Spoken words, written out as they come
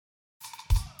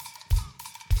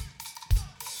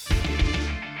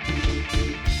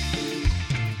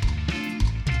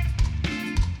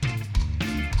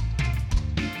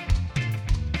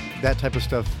that type of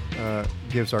stuff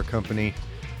gives our company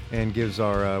and gives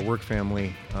our work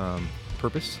family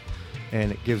purpose,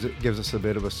 and it gives us a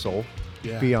bit of a soul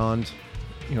beyond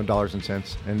dollars and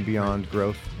cents and beyond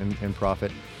growth and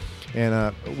profit.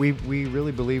 And we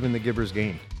really believe in the giver's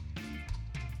gain.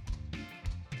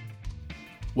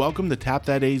 Welcome to Tap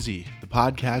That AZ, the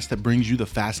podcast that brings you the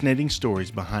fascinating stories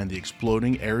behind the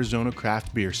exploding Arizona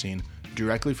craft beer scene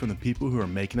directly from the people who are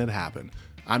making it happen.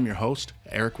 I'm your host,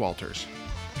 Eric Walters.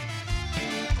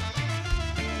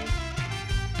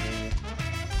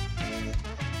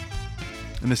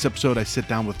 In this episode, I sit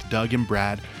down with Doug and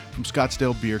Brad from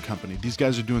Scottsdale Beer Company. These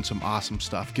guys are doing some awesome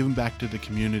stuff, giving back to the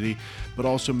community, but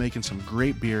also making some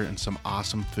great beer and some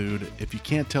awesome food. If you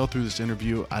can't tell through this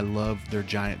interview, I love their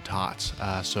giant tots.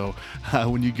 So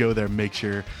when you go there, make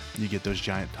sure you get those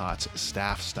giant tots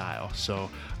staff style.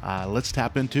 So let's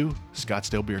tap into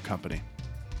Scottsdale Beer Company.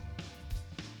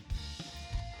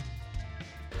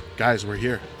 Guys, we're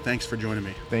here. Thanks for joining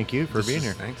me. Thank you for being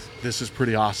here. Thanks. This is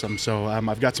pretty awesome. So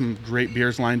I've got some great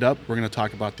beers lined up. We're going to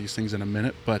talk about these things in a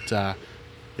minute, but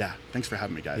thanks for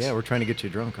having me, guys. Yeah, we're trying to get you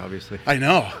drunk, obviously. I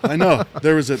know.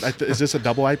 There was is this a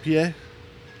double IPA?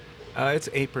 It's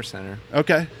 8%er.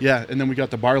 Okay, yeah, and then we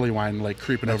got the barley wine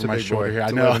creeping That's over my shoulder boy. here.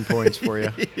 It's I know. 11 points for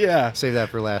you. Yeah. Save that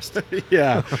for last.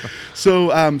 Yeah. So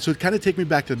kind of take me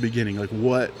back to the beginning.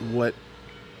 What's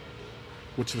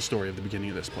the story of the beginning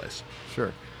of this place?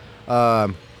 Sure.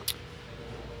 Well,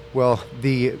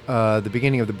 the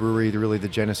beginning of the brewery, really the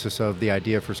genesis of the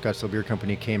idea for Scottsdale Beer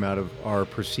Company came out of our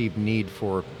perceived need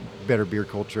for better beer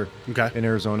culture in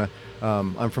Arizona.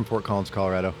 I'm from Fort Collins,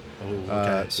 Colorado. Oh,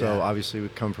 okay. Obviously we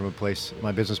come from a place,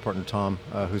 my business partner Tom,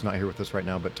 who's not here with us right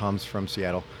now, but Tom's from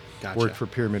Seattle. Gotcha. Worked for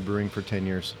Pyramid Brewing for 10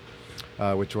 years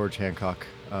with George Hancock,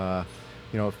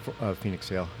 Phoenix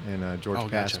Sale, and George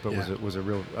passed, but was a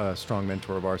real strong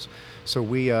mentor of ours. So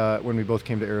we, when we both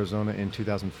came to Arizona in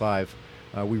 2005,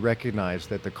 we recognized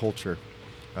that the culture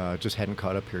just hadn't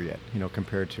caught up here yet,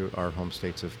 compared to our home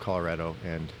states of Colorado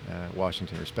and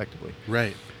Washington, respectively.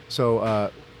 Right.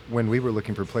 So when we were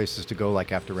looking for places to go,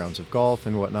 like after rounds of golf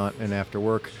and whatnot, and after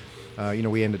work,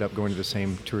 we ended up going to the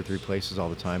same 2 or 3 places all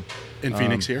the time. In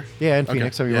Phoenix here? Yeah, in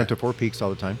Phoenix. So we went to Four Peaks all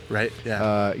the time. Right,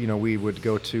 yeah. We would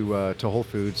go to Whole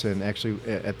Foods, and actually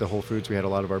at the Whole Foods we had a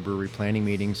lot of our brewery planning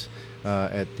meetings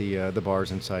at the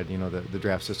bars inside, the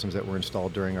draft systems that were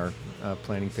installed during our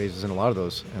planning phases in a lot of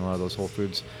those Whole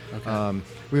Foods. Okay.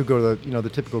 We would go to the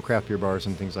typical craft beer bars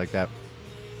and things like that.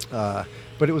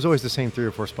 But it was always the same 3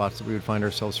 or 4 spots that we would find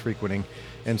ourselves frequenting.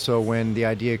 And so when the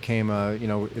idea came,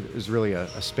 it was really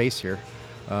a space here,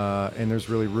 and there's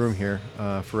really room here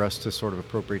for us to sort of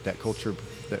appropriate that culture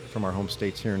from our home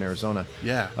states here in Arizona.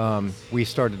 Yeah. We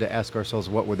started to ask ourselves,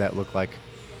 what would that look like?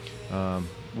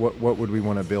 What would we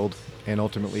want to build? And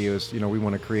ultimately it was, we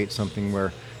want to create something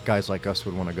where guys like us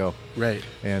would want to go. Right.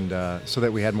 And so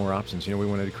that we had more options. We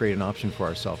wanted to create an option for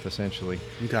ourselves, essentially.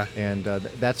 Okay. And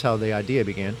that's how the idea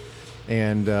began.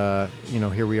 And,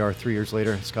 here we are 3 years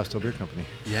later at Scottsdale Beer Company.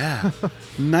 Yeah.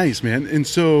 Nice, man. And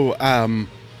so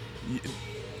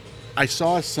I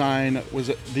saw a sign. Was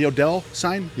it the Odell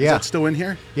sign? Yeah. Is that still in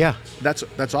here? Yeah.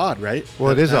 That's odd, right?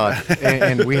 Well, it is odd.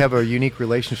 And we have a unique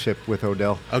relationship with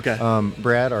Odell. Okay.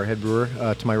 Brad, our head brewer,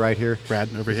 to my right here. Brad,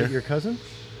 over here. Is it your cousin?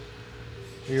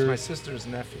 It's my sister's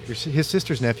nephew. His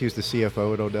sister's nephew is the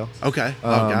CFO at Odell. Okay.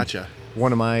 Gotcha.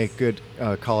 One of my good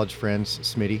college friends,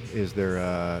 Smitty, is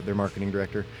their marketing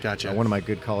director. Gotcha. One of my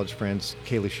good college friends,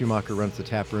 Kaylee Schumacher, runs the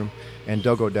tap room. And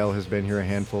Doug Odell has been here a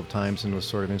handful of times and was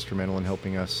sort of instrumental in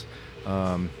helping us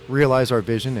realize our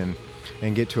vision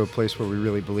and get to a place where we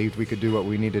really believed we could do what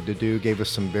we needed to do. Gave us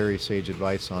some very sage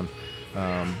advice on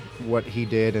what he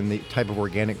did and the type of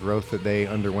organic growth that they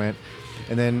underwent.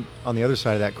 And then on the other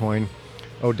side of that coin,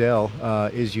 Odell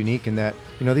is unique in that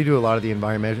they do a lot of the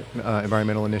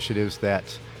environmental initiatives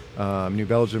that New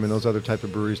Belgium and those other type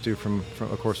of breweries do from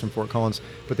Fort Collins,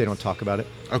 but they don't talk about it.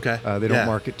 Okay. They don't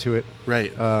market to it.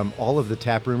 Right. All of the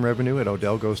taproom revenue at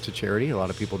Odell goes to charity. A lot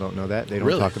of people don't know that. They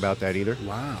don't talk about that either.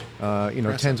 Wow.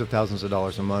 Tens of thousands of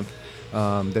dollars a month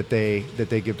that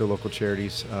they give to local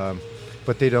charities,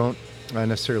 but they don't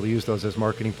necessarily use those as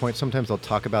marketing points. Sometimes they'll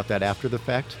talk about that after the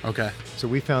fact. Okay. So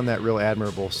we found that real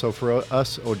admirable. So for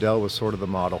us, Odell was sort of the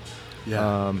model.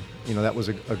 Yeah. That was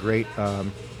a great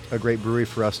brewery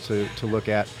for us to look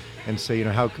at and say,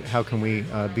 how can we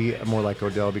be more like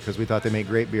Odell, because we thought they make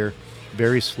great beer,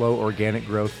 very slow organic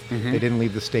growth. Mm-hmm. They didn't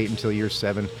leave the state until year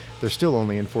 7. They're still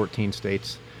only in 14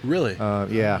 states. Really?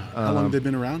 Yeah. How long have they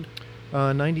been around?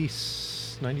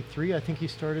 93, I think he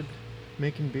started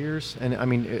making beers, and I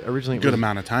mean originally good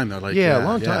amount of time though.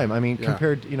 Long time. I mean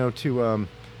compared to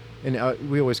and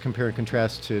we always compare and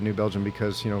contrast to New Belgium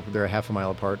because they're a half a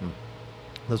mile apart, and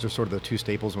those are sort of the two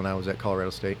staples when I was at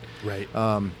Colorado State. Right.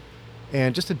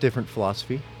 And just a different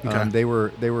philosophy. Okay. They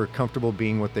were comfortable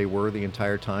being what they were the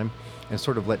entire time, and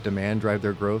sort of let demand drive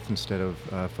their growth instead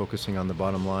of focusing on the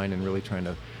bottom line and really trying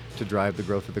to drive the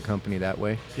growth of the company that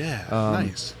way. Yeah,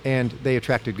 nice. And they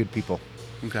attracted good people.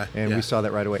 Okay. And we saw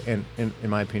that right away. And in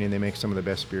my opinion, they make some of the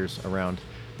best beers around.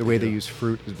 The way they use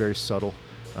fruit is very subtle.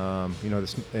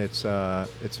 It's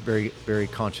very, very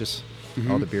conscious.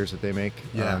 All the beers that they make.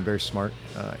 Yeah. Very smart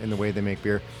in the way they make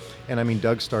beer. And I mean,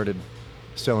 Doug started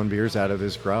selling beers out of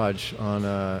his garage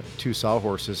on 2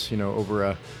 sawhorses,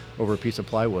 over a piece of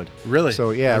plywood. Really?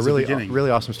 So yeah, That's the really, beginning. really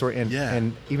awesome story. And Yeah.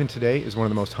 and even today is one of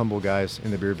the most humble guys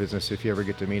in the beer business if you ever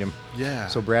get to meet him. Yeah.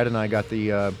 So Brad and I got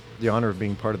the honor of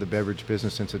being part of the Beverage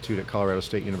Business Institute at Colorado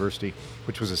State University,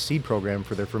 which was a seed program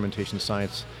for their fermentation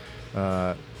science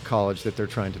college that they're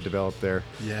trying to develop there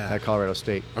at Colorado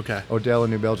State. Okay. Odell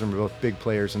and New Belgium were both big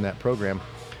players in that program.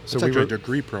 So It's we actually were a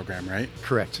degree program, right?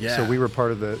 correct. Yeah. So we were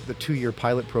part of the 2-year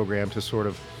pilot program to sort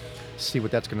of see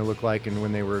what that's going to look like. And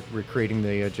when they were creating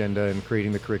the agenda and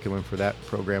creating the curriculum for that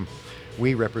program,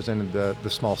 we represented the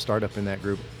small startup in that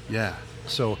group. Yeah.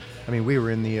 So I mean, we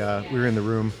were in the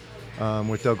room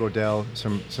with Doug Odell,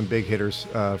 some big hitters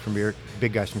from beer,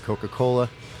 big guys from Coca-Cola,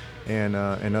 and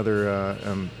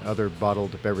other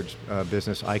bottled beverage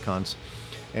business icons,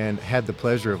 and had the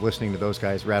pleasure of listening to those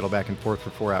guys rattle back and forth for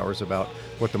 4 hours about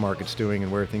what the market's doing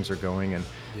and where things are going. And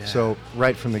so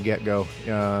right from the get-go,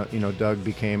 Doug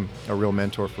became a real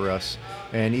mentor for us.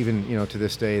 And even, to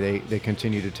this day, they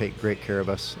continue to take great care of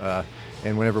us.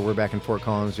 And whenever we're back in Fort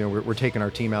Collins, we're taking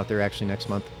our team out there actually next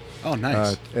month. Oh,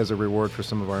 nice. As a reward for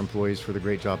some of our employees for the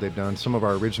great job they've done. Some of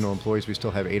our original employees, we still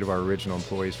have 8 of our original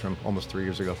employees from almost 3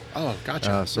 years ago. Oh,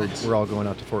 gotcha. So Nice. we're all going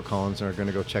out to Fort Collins and are going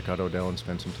to go check out Odell and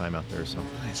spend some time out there. So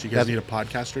Nice. You guys need a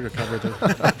podcaster to cover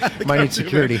the... might need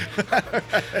security.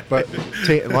 But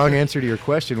long answer to your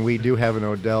question, we do have an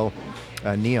Odell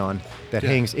neon that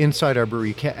hangs inside our brewery.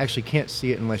 You can't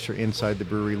see it unless you're inside the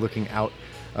brewery looking out.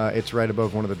 It's right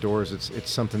above one of the doors. It's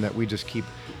something that we just keep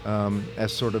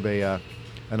as sort of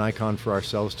an icon for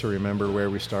ourselves to remember where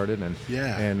we started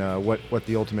and what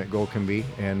the ultimate goal can be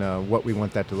and what we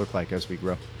want that to look like as we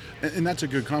grow. And that's a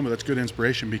good combo. That's good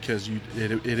inspiration because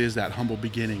it is that humble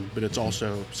beginning, but it's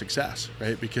also success,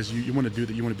 right? Because you want to do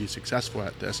that. You want to be successful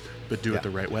at this, but do it the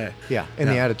right way. Yeah, and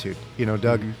the attitude.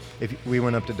 Doug, if we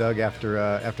went up to Doug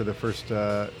after the first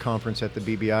conference at the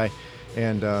BBI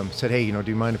and said, hey, do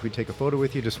you mind if we take a photo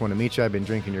with you? Just want to meet you. I've been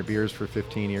drinking your beers for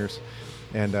 15 years.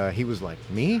 And he was like,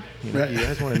 me? Right. You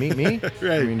guys want to meet me?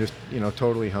 Right. I mean, just,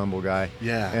 totally humble guy.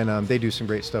 Yeah. And they do some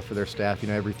great stuff for their staff.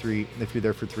 If you're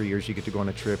there for 3 years, you get to go on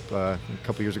a trip. A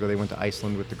couple years ago, they went to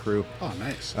Iceland with the crew. Oh,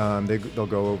 nice. They'll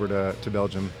go over to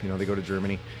Belgium. They go to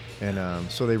Germany.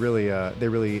 And so they really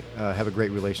have a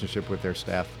great relationship with their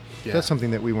staff. Yeah. That's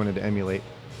something that we wanted to emulate.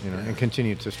 And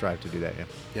continue to strive to do that.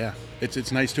 Yeah,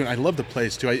 it's nice too. And I love the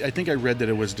place too. I think I read that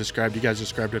it was described. You guys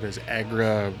described it as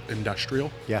agri-industrial.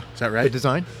 Yeah, is that right? The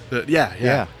design.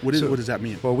 Yeah. What does that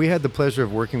mean? Well, we had the pleasure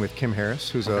of working with Kim Harris,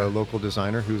 who's a local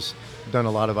designer who's done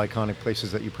a lot of iconic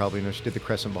places that you probably know. She did the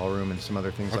Crescent Ballroom and some other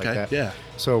things like that. Yeah.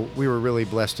 So we were really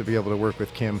blessed to be able to work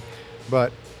with Kim,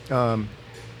 but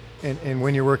and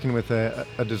when you're working with a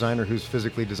designer who's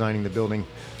physically designing the building,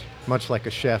 much like a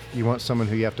chef, you want someone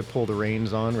who you have to pull the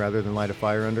reins on rather than light a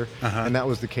fire under. And that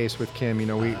was the case with Kim.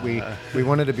 We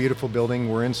wanted a beautiful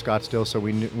building. We're in Scottsdale, so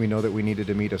we know that we needed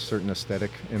to meet a certain aesthetic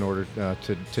in order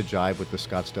to jive with the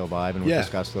Scottsdale vibe and with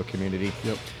the Scottsdale community.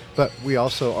 Yep. But we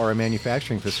also are a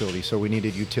manufacturing facility, so we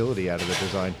needed utility out of the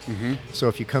design. So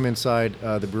if you come inside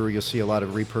the brewery, you'll see a lot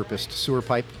of repurposed sewer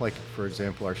pipe, like, for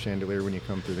example, our chandelier when you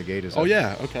come through the gate is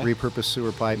repurposed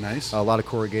sewer pipe. Nice. A lot of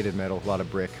corrugated metal, a lot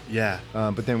of brick. Yeah.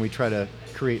 But then we try to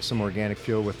create some organic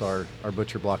feel with our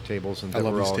butcher block tables, and that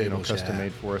were all custom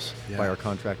made for us by our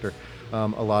contractor. A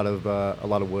lot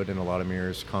of wood and a lot of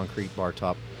mirrors, concrete bar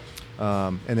top,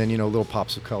 and then little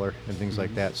pops of color and things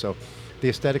like that. So the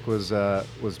aesthetic was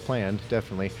planned,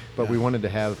 definitely, but we wanted to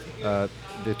have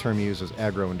the term used as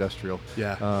agro-industrial.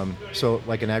 Yeah. So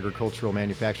like an agricultural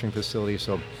manufacturing facility,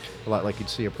 so a lot like you'd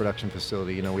see a production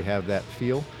facility. We have that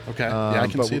feel. Okay. I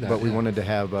can see that. But we wanted to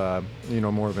have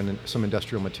more of some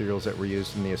industrial materials that were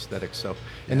used in the aesthetics. So,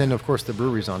 and then of course the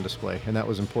brewery's on display, and that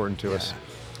was important to us.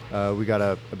 We got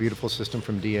a beautiful system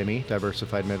from DME,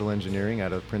 Diversified Metal Engineering,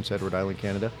 out of Prince Edward Island,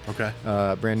 Canada. Okay.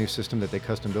 Brand new system that they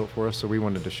custom built for us, so we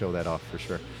wanted to show that off for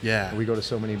sure. Yeah. We go to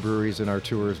so many breweries in our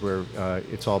tours where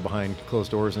it's all behind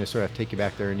closed doors, and they sort of take you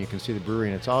back there and you can see the brewery,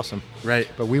 and it's awesome. Right.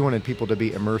 But we wanted people to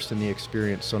be immersed in the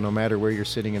experience, so no matter where you're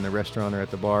sitting in the restaurant or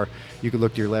at the bar, you could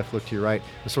look to your left, look to your right,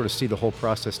 and sort of see the whole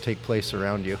process take place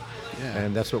around you. Yeah.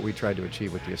 And that's what we tried to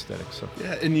achieve with the aesthetics. So.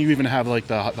 Yeah, and you even have like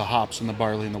the hops and the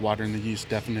barley and the water and the yeast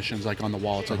definitions like on the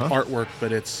wall. It's like artwork,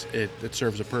 but it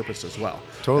serves a purpose as well.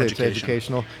 Totally, it's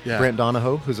educational. Yeah. Brent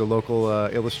Donahoe, who's a local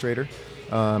illustrator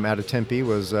out of Tempe,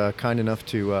 was kind enough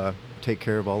to take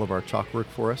care of all of our chalk work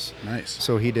for us. Nice.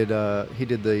 So he did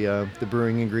the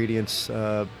brewing ingredients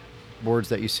boards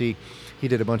that you see. He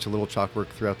did a bunch of little chalk work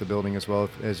throughout the building as well.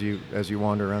 As you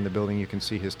wander around the building, you can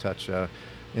see his touch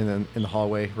in the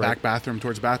hallway. Right? Back bathroom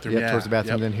towards bathroom. Yep, Yeah, towards the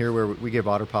bathroom. Yep. Then here where we give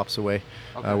otter pops away,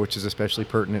 Okay. which is especially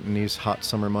pertinent in these hot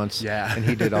summer months. Yeah. And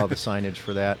he did all the signage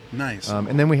for that. Nice.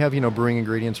 And then we have brewing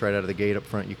ingredients right out of the gate up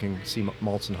front. You can see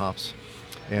malts and hops,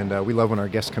 and we love when our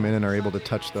guests come in and are able to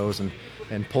touch those and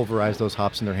pulverize those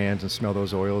hops in their hands and smell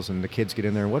those oils. And the kids get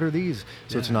in there, what are these?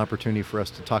 So it's an opportunity for us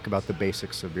to talk about the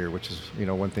basics of beer, which is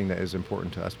one thing that is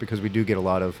important to us, because we do get a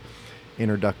lot of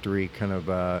introductory kind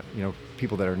of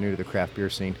people that are new to the craft beer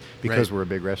scene because we're a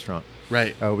big restaurant.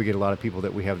 Right. We get a lot of people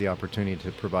that we have the opportunity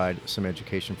to provide some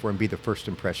education for and be the first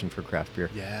impression for craft beer.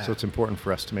 Yeah. So it's important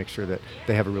for us to make sure that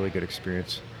they have a really good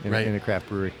experience in a craft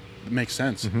brewery. It makes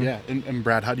sense. Yeah. And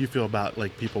Brad, how do you feel about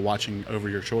like people watching over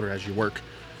your shoulder as you work?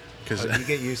 Because you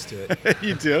get used to it.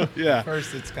 you do. Yeah. At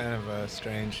first, it's kind of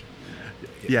strange.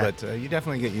 Yeah. But you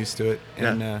definitely get used to it.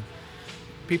 And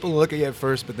people look at you at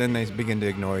first, but then they begin to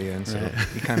ignore you, and so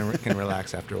you kind of can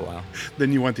relax after a while.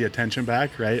 Then you want the attention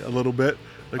back, right? A little bit.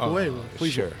 Like, wait,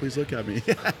 please, sure. please look at me.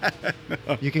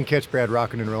 You can catch Brad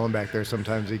rocking and rolling back there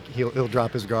sometimes. He'll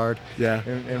drop his guard. Yeah.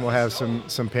 And we'll have some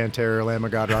Pantera or Lamb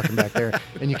of God rocking back there.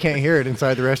 And you can't hear it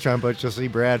inside the restaurant, but you'll see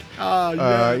Brad. Oh,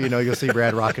 yeah. You'll see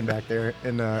Brad rocking back there.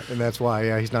 And that's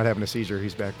why, he's not having a seizure.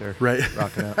 He's back there. Right.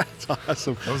 Rocking out. That's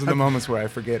awesome. Those are the moments where I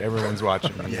forget everyone's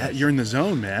watching me. Yeah, you're in the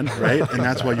zone, man, right? And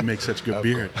that's why you make such good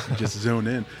beer. You just zone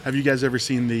in. Have you guys ever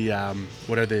seen the,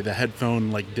 what are they, the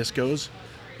headphone like discos?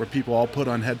 Where people all put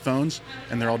on headphones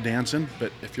and they're all dancing,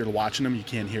 but if you're watching them, you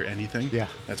can't hear anything. Yeah.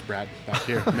 That's Brad back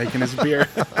here making his beer.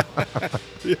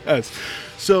 Yes.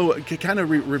 So to kind of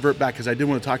revert back, because I did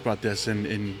want to talk about this,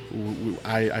 and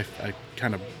I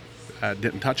kind of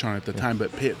didn't touch on it at the time,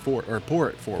 but pay it forward or pour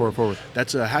it forward. Pour it forward.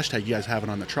 That's a hashtag you guys have it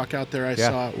on the truck out there. I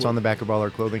saw. It's on the back of all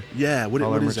our clothing. Yeah. What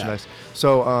all our is merchandise. that?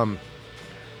 So,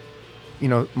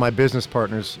 my business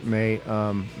partners may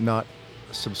not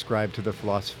subscribe to the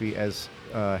philosophy as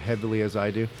heavily as I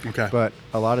do. Okay. But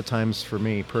a lot of times for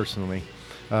me personally,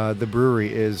 the brewery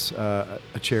is a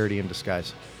charity in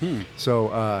disguise.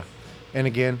 So, and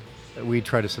again, we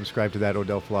try to subscribe to that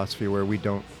Odell philosophy where we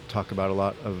don't talk about a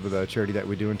lot of the charity that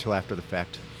we do until after the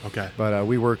fact. Okay. But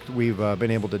we've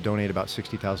been able to donate about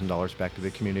 $60,000 back to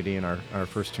the community in our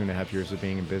first 2.5 years of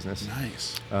being in business.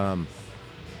 Nice.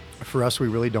 For us, we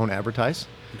really don't advertise.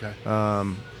 Okay.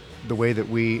 The way that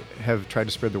we have tried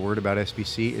to spread the word about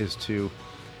SBC is to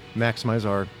maximize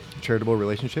our charitable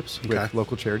relationships with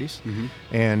local charities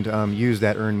and use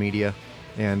that earned media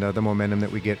and the momentum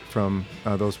that we get from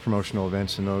those promotional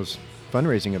events and those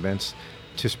fundraising events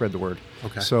to spread the word.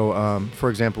 Okay. So, for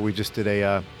example, we just did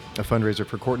a fundraiser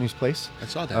for Courtney's Place. I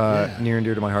saw that. Near and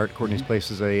dear to my heart. Courtney's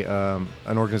Place is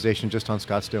an organization just on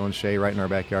Scottsdale and Shea, right in our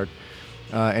backyard.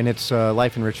 And it's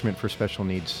life enrichment for special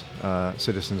needs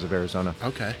citizens of Arizona.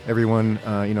 Okay. Everyone,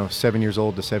 7 years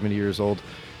old to 70 years old,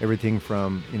 everything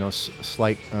from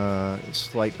slight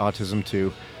autism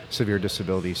to severe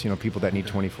disabilities. People that need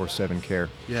 24/7 care.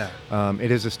 Yeah.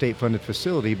 It is a state-funded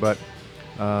facility, but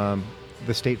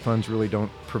the state funds really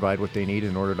don't provide what they need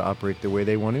in order to operate the way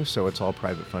they want to. So it's all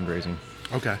private fundraising.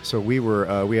 Okay. So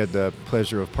we had the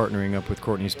pleasure of partnering up with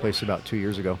Courtney's Place about 2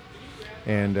 years ago.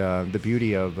 And the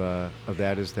beauty of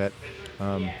that is that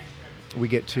we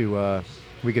get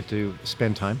to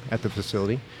spend time at the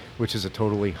facility, which is a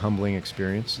totally humbling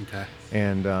experience. Okay.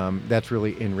 And that's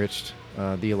really enriched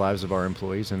the lives of our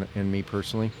employees and me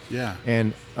personally. Yeah.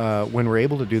 And when we're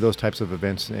able to do those types of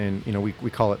events, and we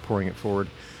call it pouring it forward,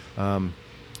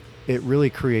 it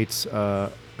really creates an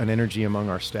energy among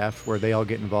our staff where they all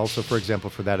get involved. So, for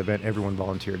example, for that event, everyone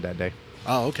volunteered that day.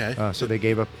 Oh, okay. So they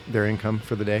gave up their income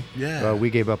for the day. Yeah. We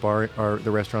gave up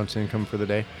the restaurant's income for the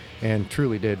day, and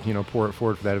truly did, pour it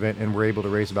forward for that event, and we're able to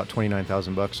raise about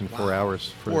 $29,000 in 4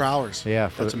 hours. 4 hours. Yeah,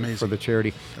 That's amazing. for the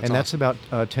charity, that's awesome. about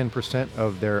 10%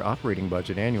 of their operating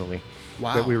budget annually.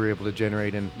 Wow. That we were able to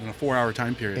generate in a 4-hour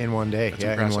time period. In one day. That's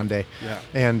in impressive. one day. Yeah.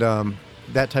 And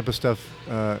that type of stuff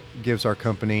gives our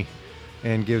company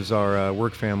and gives our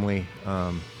work family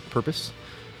purpose,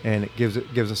 and it gives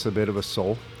us a bit of a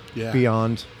soul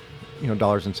beyond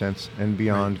dollars and cents and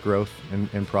beyond growth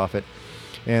and profit.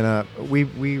 And we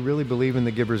really believe in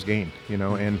the giver's gain,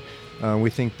 and we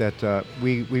think that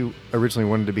we originally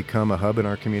wanted to become a hub in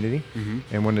our community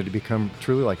and wanted to become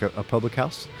truly like a public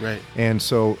house. Right. And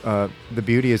so the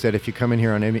beauty is that if you come in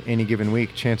here on any given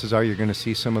week, chances are you're going to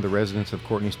see some of the residents of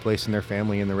Courtney's Place and their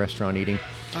family in the restaurant eating.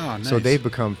 Oh, nice. So they've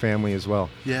become family as well.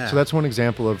 Yeah. So that's one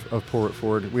example of Pour It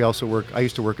Forward. We also I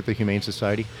used to work at the Humane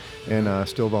Society and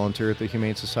still volunteer at the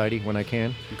Humane Society when I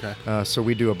can. Okay. So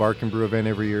we do a Bark and Brew event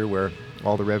every year where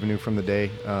all the revenue from the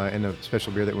day and the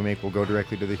special beer that we make will go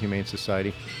directly to the Humane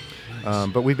Society. Nice.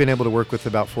 But we've been able to work with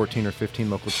about 14 or 15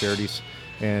 local charities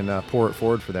and pour it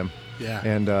forward for them. Yeah.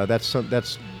 And that's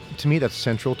to me, that's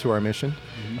central to our mission.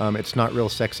 It's not real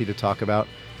sexy to talk about.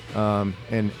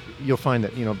 And you'll find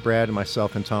that, Brad and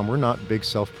myself and Tom, we're not big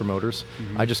self-promoters.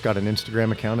 I just got an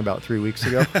Instagram account about 3 weeks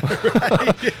ago.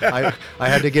 I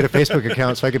had to get a Facebook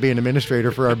account so I could be an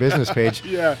administrator for our business page.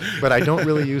 Yeah. But I don't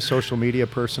really use social media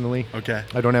personally. Okay.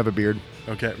 I don't have a beard.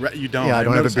 Okay. You don't. Yeah, I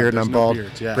don't have a beard and I'm bald. No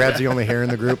beards. Yeah. Brad's the only hair in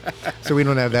the group, so we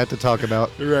don't have that to talk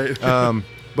about. Right.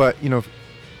 But,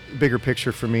 bigger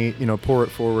picture for me, Pour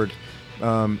It Forward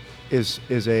is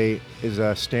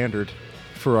a standard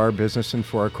for our business and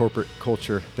for our corporate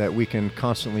culture that we can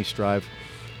constantly strive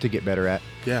to get better at.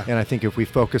 Yeah. And I think if we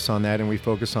focus on that and we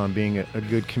focus on being a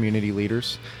good community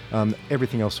leaders,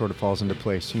 everything else sort of falls into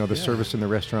place. The service in the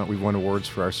restaurant, we won awards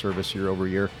for our service year over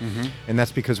year. And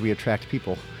that's because we attract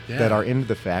people that are into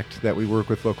the fact that we work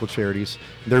with local charities.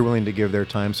 They're willing to give their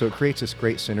time. So it creates this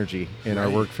great synergy in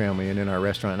our work family and in our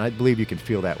restaurant. And I believe you can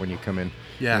feel that when you come in,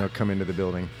 come into the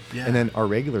building. Yeah. And then our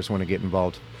regulars want to get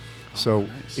involved. So,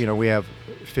 nice. We have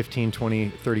 15, 20,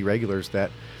 30 regulars that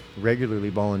regularly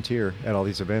volunteer at all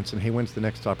these events. And hey, when's the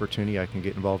next opportunity I can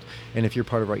get involved? And if you're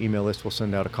part of our email list, we'll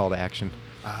send out a call to action,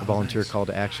 a volunteer call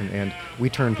to action. And we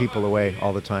turn people away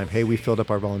all the time. Hey, we filled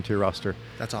up our volunteer roster.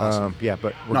 That's awesome.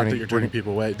 But not that you're turning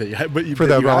people away, but you for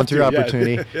the volunteer have to,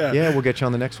 opportunity. Yeah. We'll get you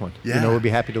on the next one. Yeah. We'll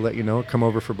be happy to let you know. Come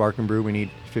over for Bark and Brew. We need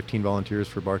 15 volunteers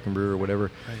for Bark and Brew or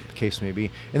whatever the case may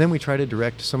be. And then we try to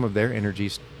direct some of their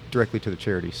energies directly to the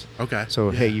charities. Okay. So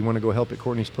hey, you want to go help at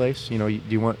Courtney's Place? Do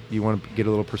you want to get a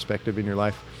little perspective in your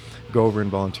life? Go over and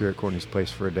volunteer at Courtney's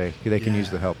Place for a day. They can use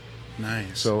the help.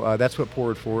 Nice. So that's what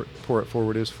Pour It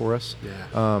Forward is for us.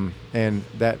 Yeah. And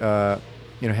that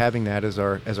having that as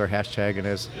our hashtag and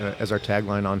as our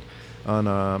tagline on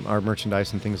our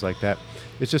merchandise and things like that,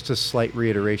 it's just a slight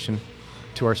reiteration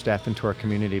to our staff and to our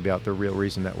community about the real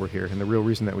reason that we're here and the real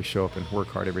reason that we show up and work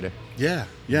hard every day. Yeah,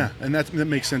 and that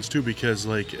makes sense too, because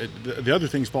the other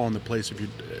things fall into place if you,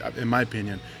 in my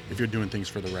opinion, if you're doing things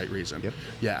for the right reason. Yep.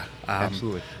 Yeah.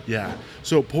 Absolutely. Yeah.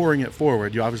 So pouring it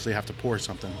forward, you obviously have to pour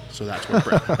something. So that's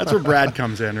where Brad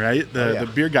comes in, right? The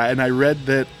beer guy. And I read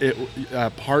that it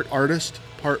part artist,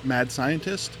 part mad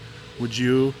scientist. Would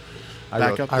you? I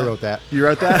wrote that. You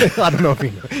wrote that? I don't know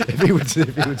if he would say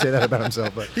that about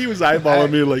himself, but he was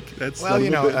eyeballing me like that's. Well,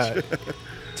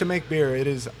 to make beer, it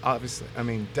is obviously,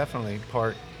 definitely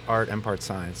part art and part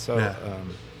science. So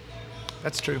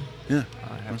that's true. Yeah,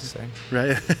 I have to say.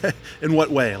 Right. In what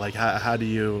way? Like, how do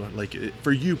you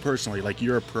for you personally, like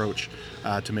your approach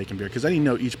to making beer? Because I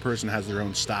know each person has their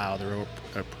own style, their own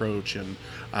approach, and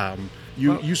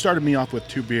you started me off with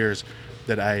 2 beers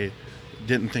that I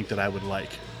didn't think that I would like.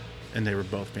 And they were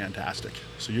both fantastic.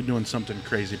 So you're doing something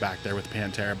crazy back there with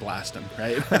Pantera blasting,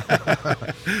 right?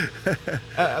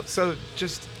 So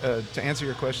just to answer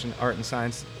your question, art and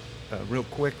science, real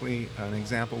quickly, an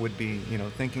example would be,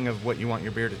 thinking of what you want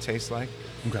your beer to taste like.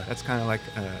 Okay. That's kind of like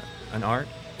an art,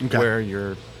 where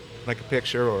you're like a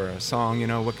picture or a song,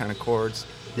 what kind of chords,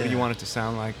 what do you want it to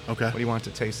sound like? Okay. What do you want it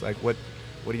to taste like? What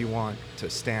do you want to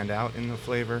stand out in the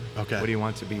flavor? Okay. What do you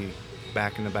want to be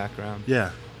back in the background?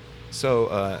 Yeah.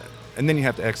 So, and then you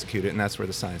have to execute it, and that's where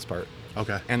the science part.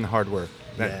 Okay. And the hard work.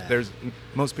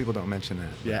 Most people don't mention that.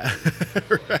 Yeah.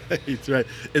 Right.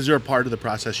 Is there a part of the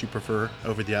process you prefer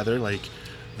over the other?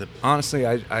 Honestly,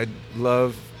 I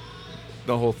love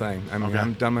the whole thing.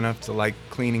 I'm dumb enough to like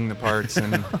cleaning the parts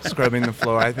and scrubbing the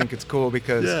floor. I think it's cool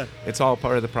because it's all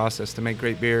part of the process. To make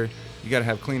great beer, you got to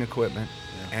have clean equipment,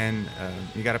 and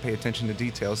you got to pay attention to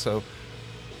detail. So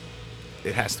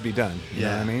it has to be done. You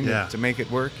know what I mean? Yeah. To make it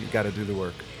work, you got to do the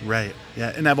work. Right.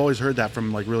 Yeah. And I've always heard that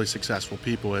from like really successful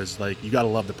people is like, you got to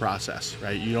love the process,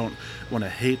 right? You don't want to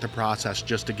hate the process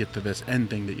just to get to this end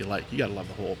thing that you like. You got to love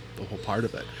the whole part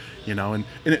of it, you know, and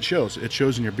it shows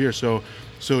in your beer. So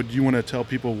do you want to tell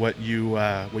people what you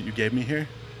gave me here?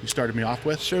 You started me off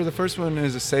with? Sure. The first one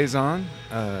is a Saison.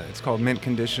 It's called Mint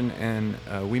Condition, and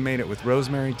we made it with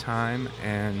rosemary, thyme,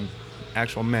 and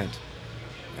actual mint.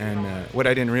 And what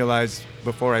I didn't realize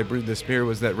before I brewed this beer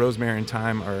was that rosemary and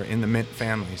thyme are in the mint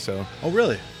family. So. Oh,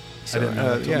 really? So, I didn't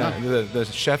know that till now. The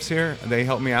chefs here, they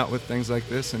help me out with things like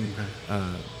this, and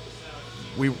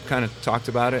we kind of talked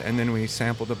about it, and then we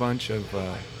sampled a bunch of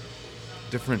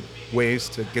different ways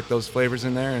to get those flavors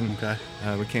in there,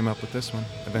 and we came up with this one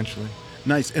eventually.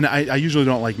 Nice. And I usually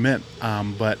don't like mint,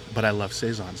 but I love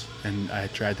Saisons, and I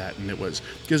tried that, and it was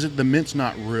because the mint's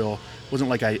not real. It wasn't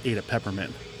like I ate a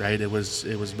peppermint, right? It was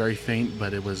very faint,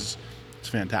 but it's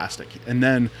fantastic. And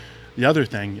then the other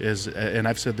thing is, and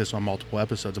I've said this on multiple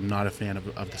episodes, I'm not a fan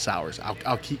of the sours.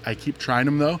 I keep trying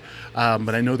them though,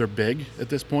 but I know they're big at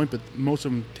this point. But most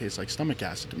of them taste like stomach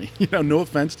acid to me. You know, no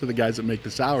offense to the guys that make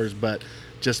the sours, but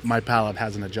just my palate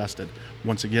hasn't adjusted.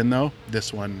 Once again, though,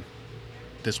 this one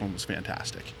was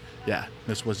fantastic. Yeah,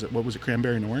 what was it?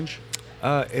 Cranberry and orange.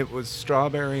 It was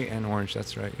strawberry and orange.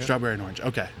 That's right. Yep. Strawberry and orange.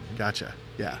 Okay, gotcha.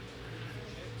 Yeah,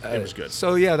 it was good.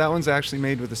 So yeah, that one's actually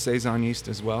made with the Saison yeast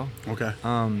as well. Okay.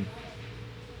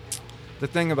 The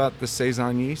thing about the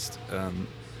Saison yeast,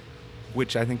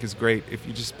 which I think is great, if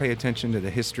you just pay attention to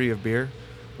the history of beer,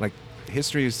 like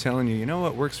history is telling you, you know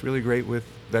what works really great with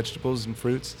vegetables and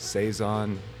fruits?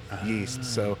 Saison yeast.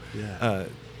 So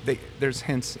there's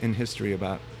hints in history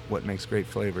about what makes great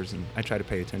flavors, and I try to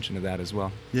pay attention to that as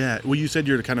well. Yeah. Well, you said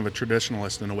you're kind of a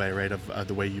traditionalist in a way, right, of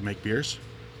the way you make beers?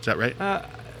 Is that right?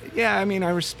 Yeah, I mean,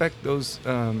 I respect those,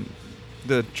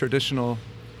 the traditional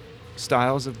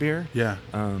styles of beer. Yeah.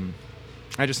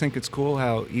 I just think it's cool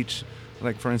how each,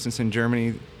 like for instance in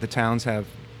Germany, the towns have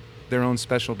their own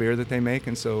special beer that they make,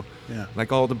 and so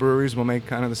like all the breweries will make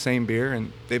kind of the same beer,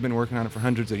 and they've been working on it for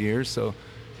hundreds of years, so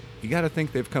you got to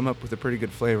think they've come up with a pretty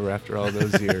good flavor after all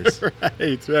those years.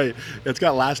 Right. It's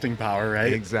got lasting power,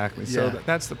 right? Exactly. So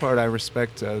that's the part I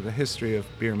respect, the history of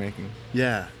beer making.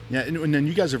 Yeah. And then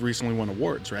you guys have recently won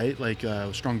awards, right? Like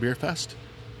Strong Beer Fest.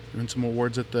 You won some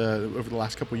awards over the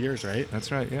last couple of years, right? That's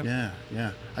right. Yeah.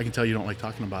 Yeah. I can tell you don't like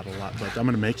talking about it a lot, but I'm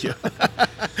going to make you.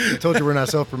 I told you we're not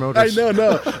self-promoters. I know.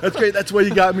 No, that's great. That's why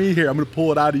you got me here. I'm going to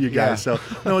pull it out of you guys. Yeah. So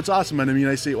no, it's awesome. And I mean,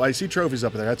 I see trophies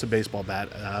up there. That's a baseball bat.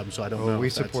 So I don't know. We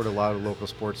support a lot of local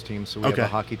sports teams. So we have a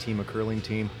hockey team, a curling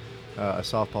team, a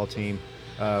softball team.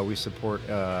 We support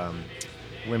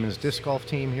women's disc golf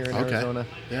team here in Arizona.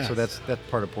 Yeah. So that's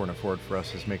part of pouring it forward for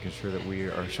us, is making sure that we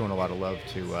are showing a lot of love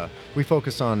to. We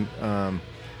focus on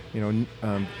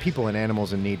people and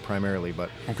animals in need primarily, but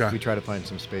we try to find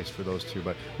some space for those too.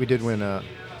 But we did win.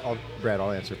 Brad,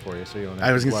 I'll answer for you, so you don't have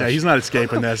I was going to say he's not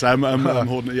escaping this. I'm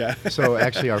holding it. Yeah. So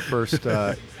actually, our first.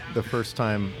 The first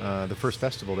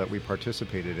festival that we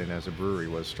participated in as a brewery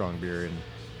was Strong Beer in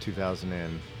 2000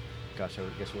 and, gosh, I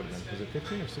would guess what it was it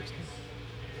 15 or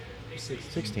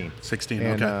 16? 16.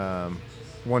 And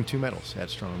won 2 medals at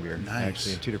Strong Beer,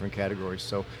 actually in 2 different categories.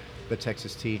 So the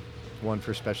Texas Tea won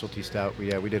for specialty stout. We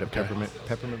did a peppermint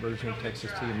version of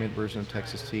Texas Tea, a mint version of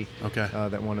Texas Tea.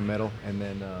 That won a medal. And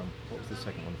then what was the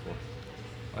second one for?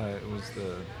 It was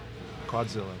the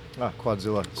Quadzilla.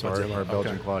 Quadzilla. So our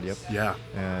Belgian quad, yep. Yeah.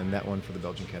 And that one for the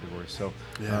Belgian category. So,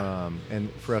 and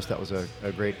for us, that was a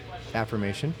great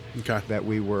affirmation that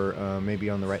we were maybe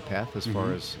on the right path as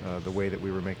far as the way that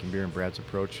we were making beer and Brad's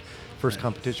approach. First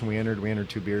competition we entered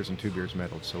 2 beers and 2 beers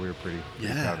medaled. So we were pretty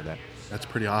proud of that. That's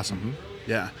pretty awesome.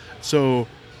 Yeah. So,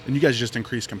 and you guys just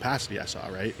increased capacity, I saw,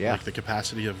 right? Yeah. Like the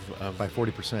capacity of by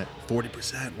 40%.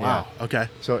 40%. Wow. Yeah. Okay.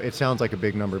 So it sounds like a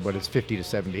big number, but it's 50 to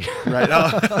 70. Right.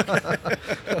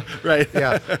 Right.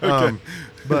 Yeah. Okay.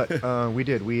 But we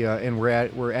did. And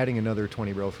we're adding another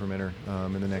 20 barrel fermenter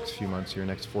in the next few months here,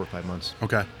 next 4 or 5 months.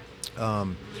 Okay.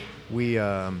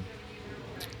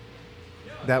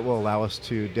 That will allow us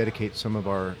to dedicate some of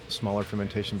our smaller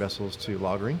fermentation vessels to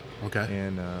lagering.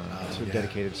 And to a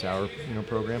dedicated sour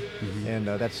program. And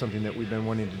that's something that we've been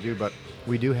wanting to do. But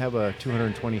we do have a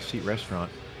 220-seat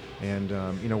restaurant. And,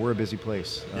 we're a busy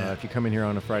place. If you come in here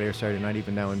on a Friday or Saturday night,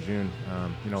 even now in June,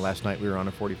 last night we were on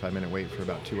a 45-minute wait for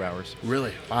about 2 hours.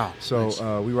 Really? Wow. So nice.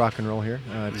 We rock and roll here.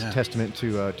 It's a testament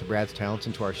to Brad's talents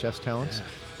and to our chef's talents. Yeah.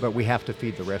 But we have to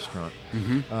feed the restaurant,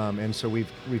 and so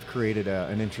we've created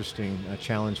an interesting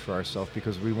challenge for ourselves,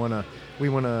 because we want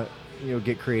to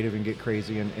get creative and get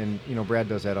crazy, and Brad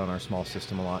does that on our small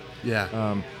system a lot.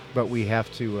 Yeah. But we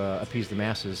have to appease the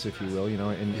masses, if you will,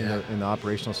 in the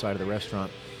operational side of the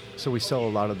restaurant. So we sell a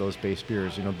lot of those base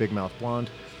beers, Big Mouth Blonde.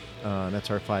 That's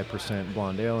our 5%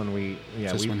 blonde ale, and we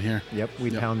one here. Yep,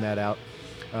 we pound that out.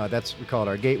 We call it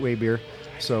our gateway beer.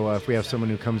 So if we have someone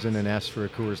who comes in and asks for a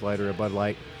Coors Light or a Bud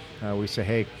Light, we say,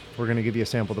 hey, we're going to give you a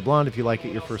sample of the blonde. If you like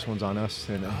it, your first one's on us.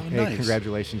 And hey, nice.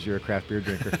 Congratulations, you're a craft beer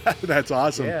drinker. That's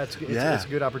awesome. Yeah, it's a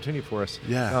good opportunity for us.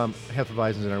 Yeah.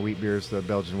 Hefeweizens in our wheat beers, the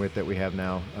Belgian wit that we have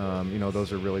now,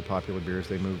 those are really popular beers.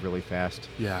 They move really fast.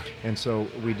 Yeah. And so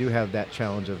we do have that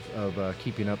challenge of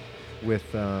keeping up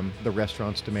with the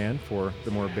restaurant's demand for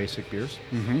the more basic beers,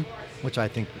 which I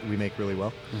think we make really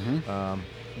well.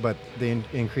 But the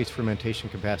increased fermentation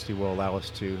capacity will allow us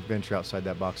to venture outside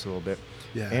that box a little bit,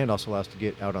 and also allow us to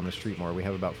get out on the street more. We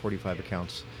have about 45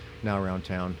 accounts now around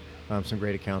town. Some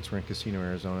great accounts. We're in Casino,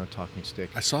 Arizona, Talking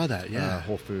Stick. I saw that, yeah.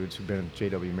 Whole Foods. We've been at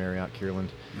JW Marriott, Kierland.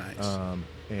 Nice.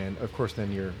 And of course,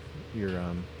 then your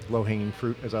low-hanging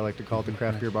fruit, as I like to call it, the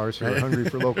craft beer bars who are hungry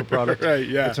for local product. Right,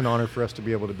 yeah. It's an honor for us to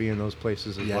be able to be in those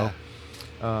places as well.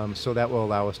 So that will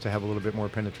allow us to have a little bit more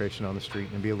penetration on the street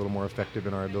and be a little more effective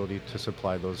in our ability to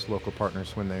supply those local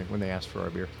partners when they ask for our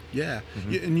beer. Yeah.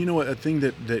 And you know what? A thing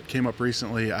that came up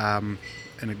recently, and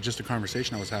just a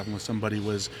conversation I was having with somebody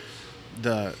was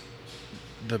the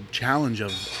challenge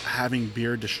of having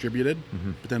beer distributed,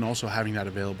 but then also having that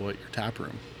available at your tap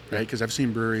room, right? Because I've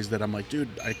seen breweries that I'm like, dude,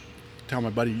 I tell my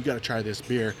buddy, you got to try this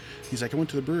beer. He's like, I went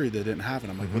to the brewery, they didn't have it.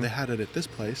 I'm like, well, they had it at this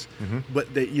place,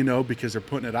 but they, because they're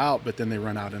putting it out, but then they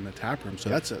run out in the tap room. So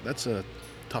that's a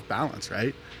tough balance,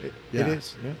 right? It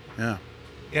is. Yeah.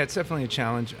 Yeah, it's definitely a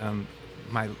challenge.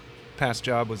 My past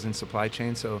job was in supply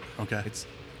chain, so it's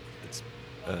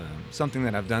something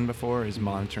that I've done before is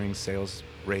monitoring sales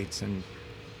rates and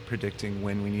predicting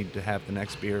when we need to have the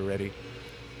next beer ready.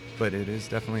 But it is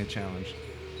definitely a challenge.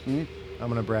 I'm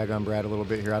going to brag on Brad a little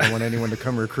bit here. I don't want anyone to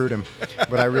come recruit him,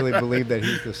 but I really believe that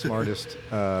he's the smartest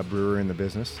brewer in the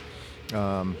business.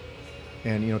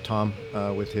 And Tom,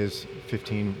 with his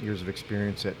 15 years of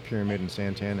experience at Pyramid and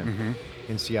Santan and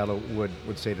in Seattle,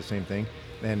 would say the same thing.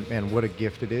 And what a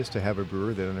gift it is to have a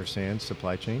brewer that understands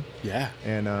supply chain. Yeah.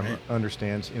 And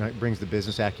understands, it brings the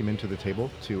business acumen to the table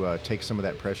to take some of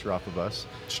that pressure off of us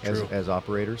as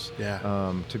operators.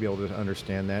 Yeah. To be able to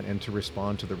understand that and to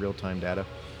respond to the real-time data.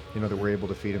 That we're able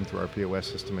to feed them through our POS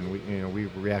system, and we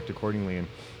react accordingly. And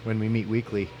when we meet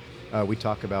weekly, we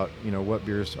talk about what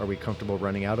beers are we comfortable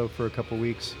running out of for a couple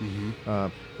weeks.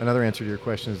 Another answer to your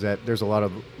question is that there's a lot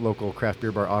of local craft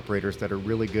beer bar operators that are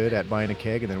really good at buying a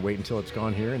keg and then wait until it's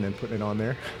gone here and then putting it on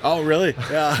there. Oh, really?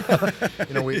 Yeah.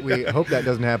 We hope that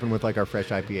doesn't happen with like our fresh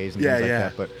IPAs and things like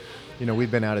that. But we've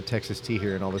been out at Texas Tea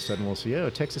here, and all of a sudden we'll see,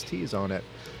 Texas Tea is on at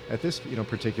this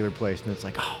particular place, and it's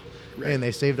like, right. And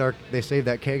they saved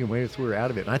that keg and waited until we were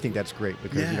out of it. And I think that's great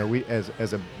because we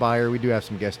as a buyer, we do have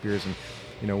some guest beers,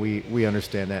 and we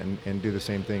understand that and do the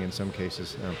same thing in some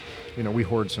cases. We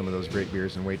hoard some of those great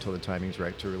beers and wait till the timing's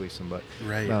right to release them. But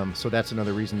so that's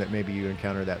another reason that maybe you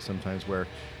encounter that sometimes, where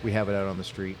we have it out on the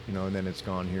street, and then it's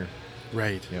gone here.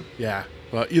 Right. Yep. Yeah.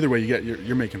 Well, either way,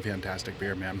 you're making fantastic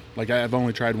beer, man. Like I've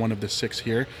only tried one of the 6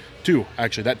 here. 2,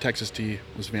 actually. That Texas Tea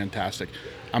was fantastic.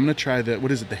 I'm gonna try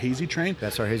the Hazy Train?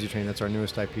 That's our Hazy Train. That's our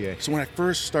newest IPA. So when I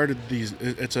first started these,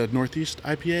 it's a Northeast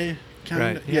IPA,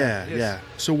 kind of. Right. Yeah.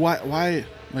 So why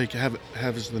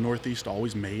has the Northeast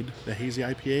always made the hazy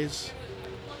IPAs?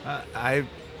 I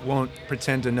won't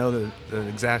pretend to know the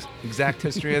exact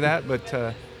history of that,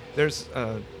 but there's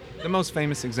the most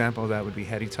famous example of that would be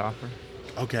Heady Topper.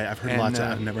 Okay, I've heard lots.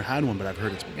 I've never had one, but I've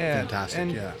heard it's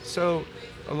fantastic. So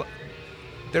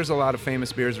there's a lot of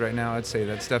famous beers right now. I'd say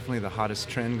that's definitely the hottest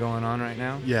trend going on right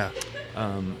now. Yeah.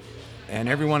 And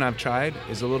every one I've tried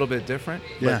is a little bit different.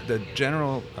 But the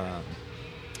general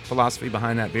philosophy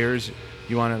behind that beer is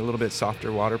you want a little bit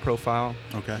softer water profile.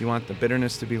 Okay. You want the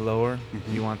bitterness to be lower.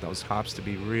 You want those hops to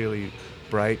be really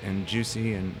bright and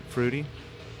juicy and fruity.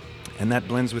 And that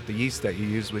blends with the yeast that you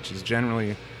use, which is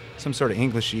generally some sort of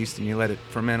English yeast, and you let it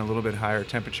ferment a little bit higher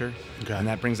temperature. Okay. And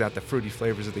that brings out the fruity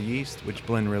flavors of the yeast, which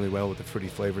blend really well with the fruity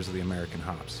flavors of the American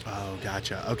hops. Oh,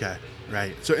 gotcha. Okay.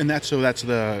 Right. So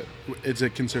is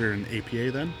it considered an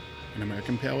APA then? An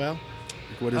American Pale Ale?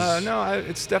 What is? No,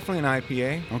 it's definitely an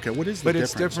IPA. Okay. What is the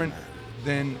difference? But it's different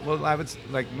than, I would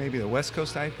like maybe the West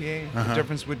Coast IPA. The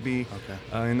difference would be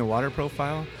in the water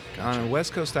profile. Gotcha. On a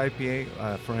West Coast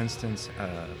IPA, for instance,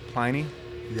 Pliny.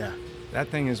 Yeah. That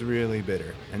thing is really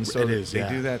bitter, and so they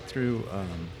do that through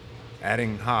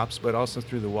adding hops, but also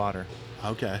through the water.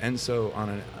 Okay. And so on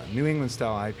a New England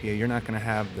style IPA, you're not going to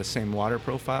have the same water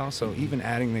profile. So even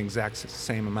adding the exact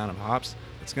same amount of hops,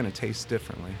 it's going to taste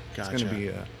differently. Gotcha. It's going to be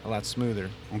a lot smoother.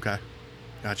 Okay.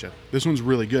 Gotcha. This one's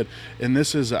really good. And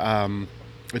this is,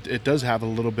 it does have a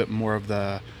little bit more of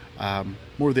the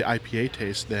IPA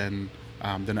taste than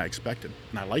I expected.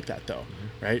 And I like that though,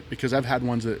 right? Because I've had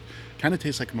ones that kind of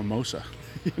taste like a mimosa.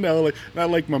 You know, like not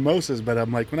like mimosas, but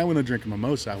I'm like, when I want to drink a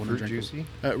mimosa, I want to drink juicy.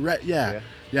 Right?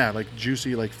 Yeah, like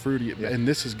juicy, like fruity. Yeah. And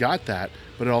this has got that,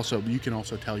 but you can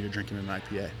also tell you're drinking an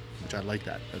IPA, which I like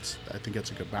that. I think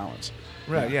that's a good balance.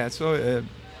 Right. Yeah. So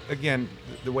again,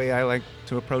 the way I like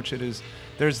to approach it is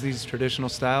there's these traditional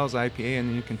styles IPA,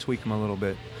 and you can tweak them a little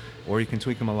bit, or you can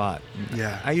tweak them a lot.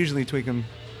 Yeah. I usually tweak them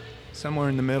somewhere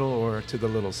in the middle or to the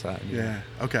little side. Yeah.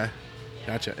 Okay.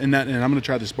 Gotcha. And I'm going to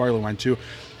try this barley wine too.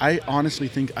 I honestly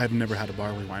think I've never had a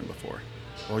barley wine before.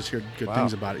 Always heard good Wow.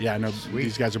 things about it. Yeah, I know. Sweet.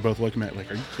 These guys are both looking at it like,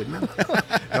 are you kidding me?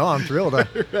 No, I'm thrilled.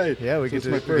 Right. Yeah, we So get it's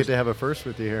my to first. have a first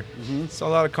with you here. So a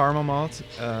lot of caramel malts.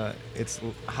 It's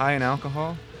high in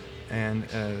alcohol, and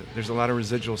there's a lot of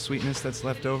residual sweetness that's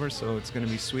left over, so it's going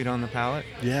to be sweet on the palate.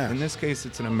 Yeah. In this case,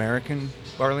 it's an American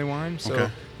barley wine, so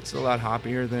Okay. it's a lot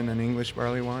hoppier than an English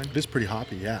barley wine. It is pretty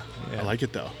hoppy, yeah. Yeah. I like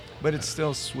it though. But it's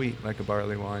still sweet like a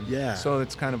barley wine. Yeah. So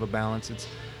it's kind of a balance. It's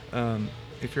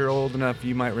if you're old enough,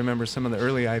 you might remember some of the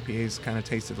early IPAs kind of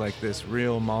tasted like this,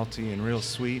 real malty and real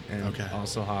sweet, and Okay.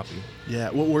 also hoppy. Yeah.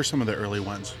 What were some of the early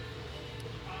ones?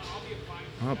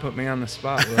 Well, put me on the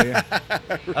spot, will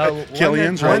you?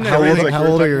 Killian's, right? How Killian's, old, like how we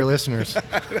were old are talking- your listeners?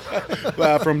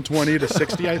 From 20 to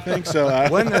 60, I think. So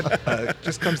One that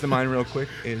just comes to mind real quick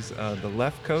is the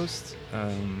Left Coast.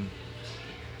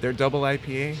 Their double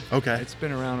IPA. Okay. It's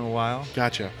been around a while.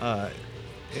 Gotcha.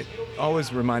 It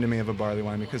always reminded me of a barley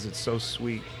wine because it's so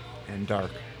sweet and dark.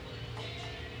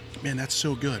 Man, that's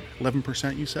so good.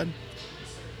 11%, you said?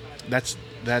 That's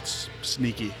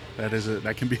sneaky.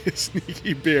 That can be a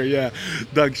sneaky beer. Yeah.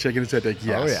 Doug's shaking his head like,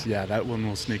 yes. Oh, yeah. That one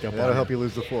will sneak up. That'll on help you. you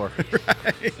lose the floor.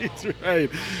 Right.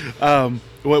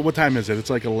 What time is it? It's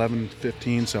like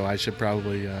 11:15, so I should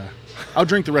probably. I'll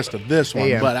drink the rest of this one,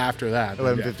 AM. but after that,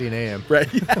 11:15 a.m. Right.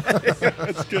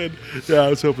 That's good. Yeah, I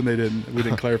was hoping we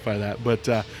didn't clarify that.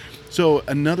 But so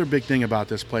another big thing about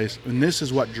this place, and this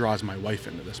is what draws my wife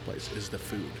into this place, is the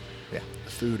food. Yeah.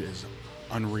 The food is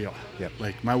unreal. Yep.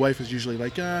 Like my wife is usually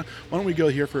like, why don't we go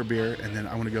here for a beer, and then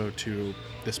I want to go to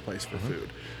this place for food.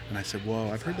 And I said, well,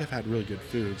 I've heard they've had really good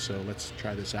food, so let's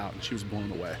try this out. And she was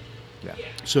blown away. Yeah.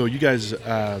 So you guys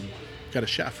got a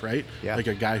chef, right? Yeah. Like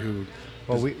a guy who.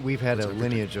 Well, we've had a everything.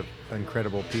 lineage of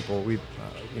incredible people. We've,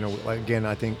 again,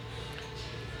 I think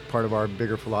part of our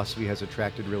bigger philosophy has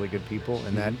attracted really good people,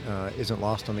 and that isn't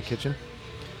lost on the kitchen.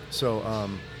 So,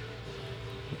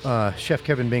 Chef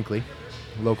Kevin Binkley,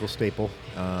 local staple,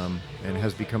 and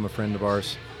has become a friend of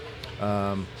ours.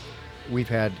 We've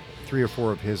had 3 or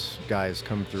 4 of his guys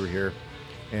come through here,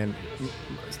 and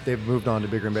they've moved on to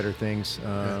bigger and better things.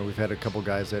 We've had a couple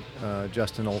guys that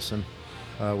Justin Olson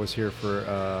was here for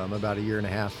about a year and a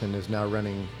half and is now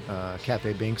running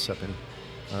Cafe Binks up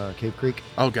in Cave Creek.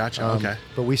 Oh, gotcha. Okay.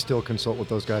 But we still consult with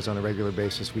those guys on a regular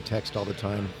basis. We text all the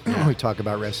time. We talk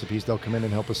about recipes. They'll come in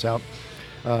and help us out.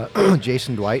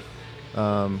 Jason Dwight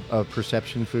of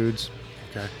Perception Foods.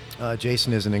 Okay.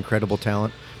 Jason is an incredible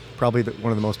talent. Probably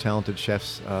one of the most talented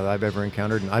chefs that I've ever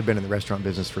encountered, and I've been in the restaurant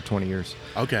business for 20 years.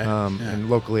 Okay. And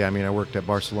locally, I worked at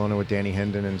Barcelona with Danny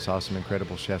Hendon and saw some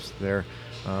incredible chefs there,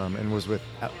 and was with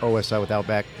OSI with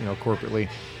Outback, corporately,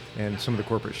 and some of the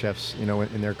corporate chefs,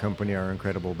 in their company are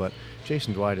incredible. But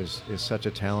Jason Dwight is such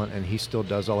a talent, and he still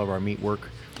does all of our meat work.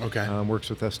 Okay. Works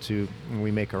with us too. And we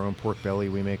make our own pork belly,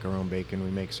 we make our own bacon, we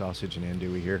make sausage and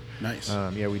andouille here. Nice.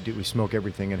 We do. We smoke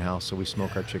everything in house, so we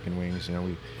smoke our chicken wings.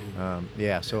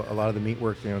 So a lot of the meat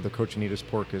work, the Cochinitas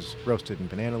pork is roasted in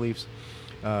banana leaves,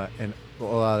 and a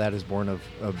lot of that is born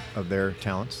of their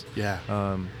talents. Yeah.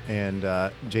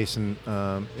 Jason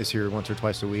is here once or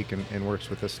twice a week and works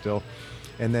with us still.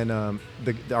 And then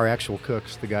our actual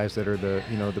cooks, the guys that are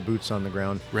the boots on the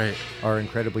ground, Right. are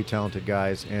incredibly talented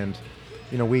guys. And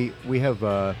we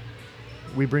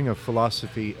bring a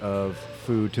philosophy of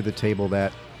food to the table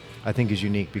that I think is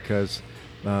unique because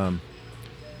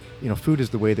food is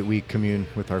the way that we commune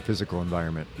with our physical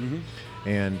environment,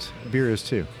 and beer is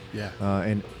too. Yeah.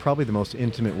 And probably the most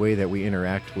intimate way that we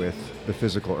interact with the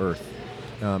physical earth,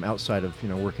 outside of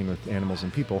working with animals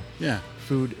and people. Yeah.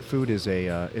 Food is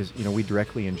we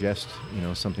directly ingest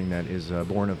something that is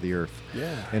born of the earth.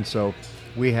 Yeah. And so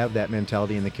we have that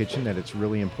mentality in the kitchen that it's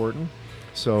really important.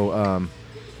 So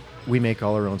we make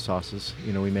all our own sauces.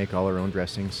 We make all our own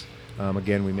dressings.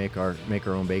 Again, we make our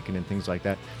own bacon and things like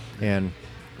that. And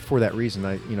for that reason,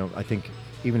 I think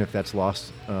even if that's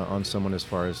lost on someone as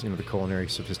far as the culinary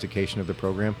sophistication of the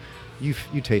program, you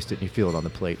taste it and you feel it on the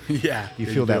plate. Yeah. You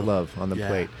feel do. that love on the Yeah.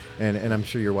 plate, and I'm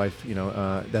sure your wife,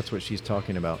 that's what she's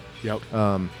talking about. Yep.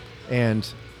 And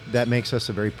that makes us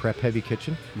a very prep-heavy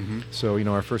kitchen. Mm-hmm. So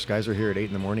our first guys are here at 8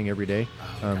 in the morning every day,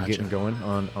 Gotcha. getting going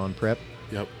on prep.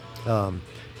 Yep.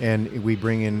 And we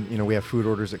bring in, we have food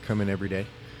orders that come in every day.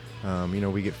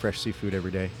 We get fresh seafood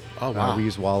every day. Oh, wow. We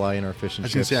use walleye in our fish and I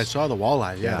was chips. gonna say, I saw the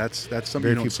walleye. Yeah, Yeah. that's something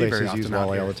Very you few don't see very places use often out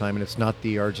walleye here. all the time, and it's not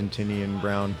the Argentinian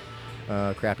brown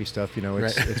crappy stuff. It's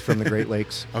Right. it's from the Great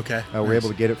Lakes. Okay, We're nice. able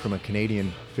to get it from a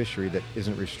Canadian fishery that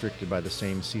isn't restricted by the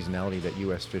same seasonality that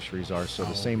U.S. fisheries are. So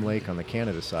the same lake on the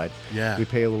Canada side, Yeah. we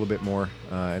pay a little bit more,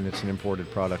 and it's an imported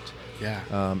product. Yeah.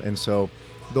 And so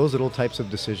those little types of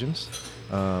decisions,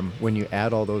 when you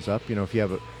add all those up, if you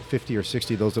have 50 or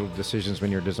 60 of those little decisions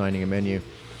when you're designing a menu,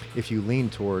 if you lean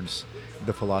towards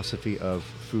the philosophy of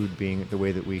food being the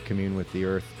way that we commune with the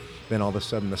earth, then all of a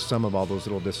sudden the sum of all those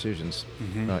little decisions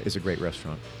is a great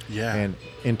restaurant. Yeah. And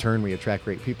in turn, we attract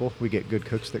great people. We get good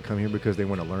cooks that come here because they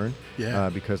want to learn. Yeah.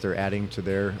 Because they're adding to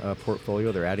their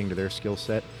portfolio, they're adding to their skill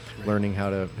set, learning how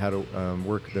to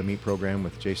work the meat program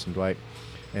with Jason Dwight,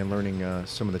 and learning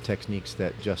some of the techniques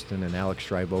that Justin and Alex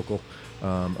Schreivokel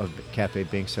of Cafe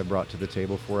Binks have brought to the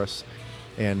table for us.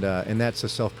 And that's a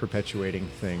self-perpetuating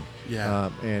thing. Yeah.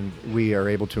 And we are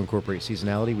able to incorporate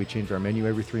seasonality. We change our menu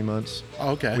every 3 months.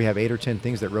 Oh, okay. We have 8 or 10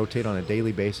 things that rotate on a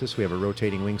daily basis. We have a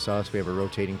rotating wing sauce. We have a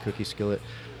rotating cookie skillet.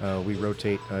 We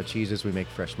rotate cheeses. We make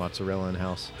fresh mozzarella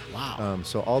in-house. Wow.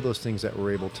 So all those things that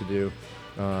we're able to do,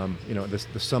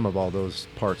 the sum of all those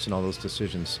parts and all those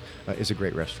decisions is a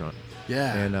great restaurant.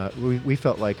 Yeah. And we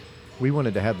felt like we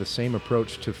wanted to have the same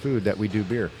approach to food that we do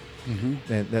beer.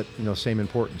 Mm-hmm. And that same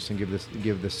importance, and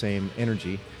give the same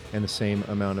energy and the same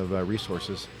amount of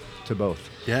resources to both.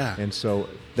 Yeah. And so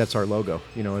that's our logo.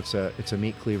 It's a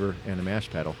meat cleaver and a mash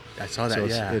paddle. I saw that. So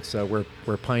yeah. it's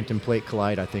where pint and plate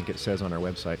collide. I think it says on our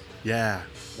website. Yeah.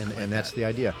 And that's the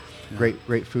idea. Yeah.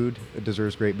 Great food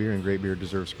deserves great beer, and great beer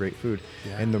deserves great food.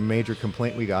 Yeah. And the major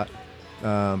complaint we got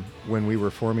when we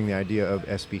were forming the idea of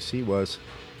SBC was,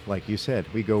 like you said,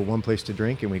 we go one place to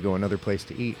drink and we go another place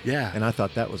to eat. Yeah. And I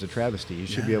thought that was a travesty. You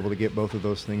should be Yeah. able to get both of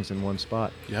those things in one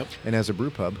spot. Yep. And as a brew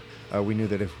pub, we knew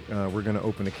that if we're going to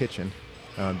open a kitchen,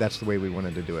 that's the way we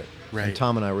wanted to do it. Right. And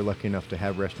Tom and I were lucky enough to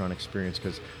have restaurant experience,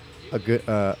 because a good,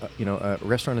 a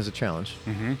restaurant is a challenge.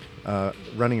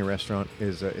 Mm-hmm. Running a restaurant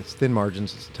it's thin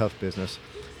margins. It's a tough business.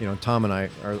 Tom and I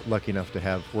are lucky enough to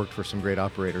have worked for some great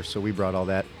operators, so we brought all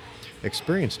that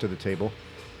experience to the table.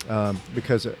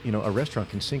 Because a restaurant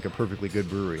can sink a perfectly good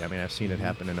brewery. I mean, I've seen it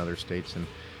happen in other states, and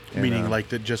Meaning like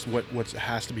that, just what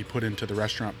has to be put into the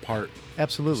restaurant part.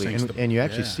 absolutely. sinks And, the- and you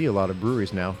actually yeah. see a lot of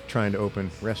breweries now trying to open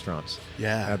restaurants.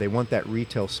 Yeah. They want that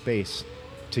retail space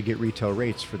to get retail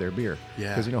rates for their beer.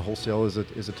 Yeah. Because wholesale is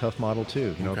a tough model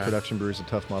too. Okay. Production brewery is a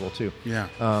tough model too. Yeah.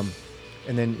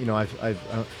 And then I've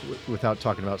without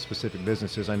talking about specific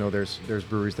businesses, I know there's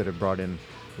breweries that have brought in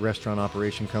restaurant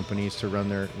operation companies to run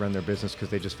their business because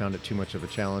they just found it too much of a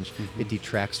challenge. Mm-hmm. It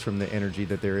detracts from the energy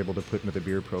that they're able to put into the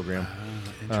beer program.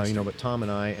 Interesting. But Tom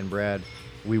and I and Brad,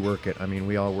 we work it. I mean,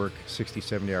 we all work 60,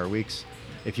 70-hour weeks.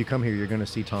 If you come here, you're going to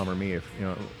see Tom or me.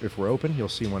 If we're open, you'll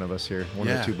see one of us here, one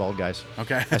of Yeah. the two bald guys.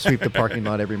 Okay. I sweep the parking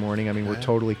lot every morning. I mean, we're Yeah.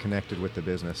 totally connected with the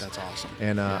business. That's awesome.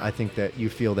 And Yeah. I think that you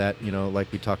feel that,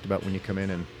 like we talked about when you come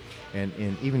in,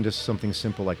 and even just something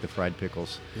simple like the fried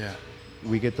pickles. Yeah.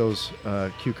 We get those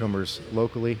cucumbers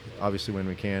locally, obviously when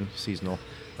we can, seasonal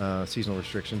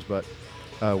restrictions, but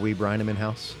we brine them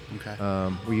in-house.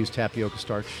 Okay. We use tapioca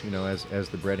starch, as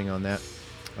the breading on that.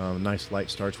 Nice light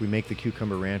starch. We make the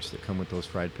cucumber ranch that come with those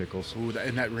fried pickles. Ooh,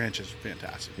 and that ranch is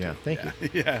fantastic. Yeah, too. thank yeah. you.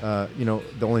 Yeah.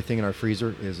 The only thing in our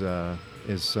freezer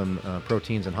is some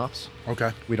proteins and hops.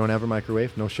 Okay. We don't have a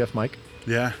microwave. No Chef Mike.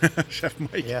 Yeah. Chef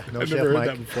Mike. Yeah, no I've Chef never heard Mike.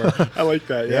 that before. I like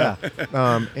that. Yeah.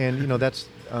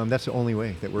 And that's the only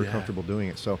way that we're Yeah. comfortable doing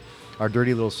it. So our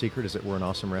dirty little secret is that we're an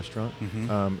awesome restaurant.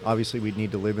 Obviously, we'd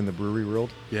need to live in the brewery world.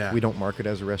 Yeah. We don't market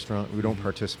as a restaurant. We don't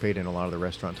participate in a lot of the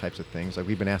restaurant types of things. Like,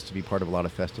 we've been asked to be part of a lot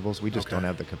of festivals. We just Okay. don't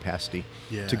have the capacity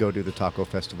Yeah. to go do the taco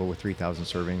festival with 3,000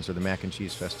 servings, or the mac and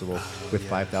cheese festival with yeah.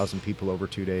 5,000 people over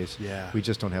 2 days. Yeah. We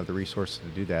just don't have the resources to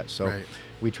do that. So Right.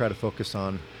 we try to focus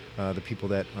on the people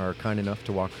that are kind enough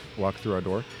to walk through our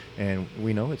door, and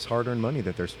we know it's hard-earned money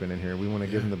that they're spending here. We want to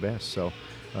give them the best, so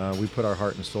we put our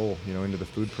heart and soul, into the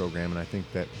food program, and I think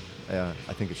that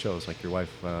it shows. Like your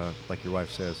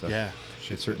wife says, Yeah.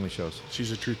 it certainly shows. She's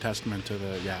a true testament to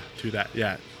that.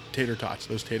 Yeah. tater tots.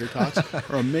 Those tater tots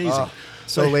are amazing. Oh,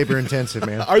 so labor intensive,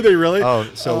 man. Are they really? Oh,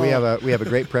 so we have a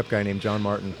great prep guy named John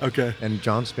Martin. Okay. And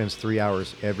John spends 3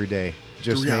 hours every day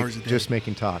just 3 hours a day. just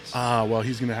making tots. Well,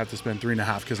 he's gonna have to spend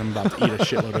 3.5 because I'm about to eat a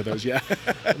shitload of those. Yeah.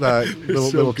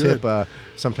 Little tip.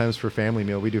 Sometimes for family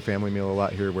meal, we do family meal a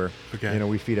lot here, where Okay.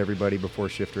 we feed everybody before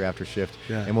shift or after shift,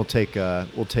 Yeah. and we'll take a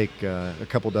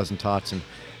couple dozen tots and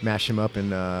mash them up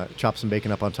and chop some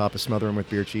bacon up on top and smother them with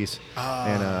beer cheese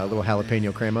and a little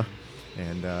jalapeno crema,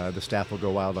 and the staff will go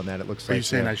wild on that. It looks Are like you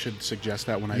saying I should suggest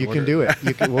that when I you order can do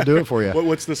it. We'll do it for you.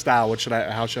 What's the style?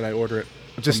 How should I order it?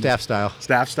 Just staff style.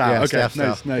 Staff style. Yeah, Okay. staff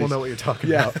style. Nice. We'll know what you're talking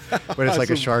Yeah. about. But it's like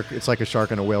a Awesome. shark. It's like a shark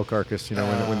on a whale carcass.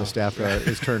 When the staff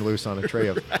is turned loose on a tray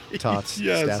of tots.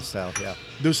 Yes. Staff style. Yeah.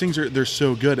 Those things they're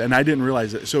so good, and I didn't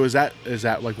realize it. So is that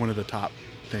like one of the top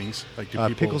things? Like do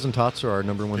people Pickles and tots are our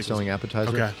number one Pickles. selling appetizer.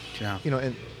 Okay. Yeah.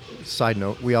 And side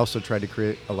note, we also try to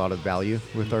create a lot of value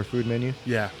with our food menu.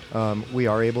 Yeah. We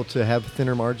are able to have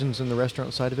thinner margins in the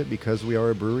restaurant side of it because we are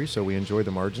a brewery, so we enjoy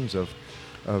the margins of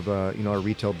our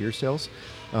retail beer sales.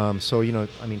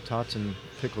 Tots and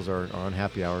pickles are on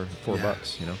happy hour, $4.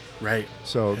 Right.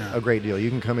 So Yeah. a great deal.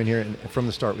 You can come in here, and from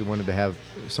the start, we wanted to have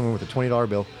someone with a $20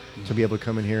 bill to be able to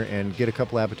come in here and get a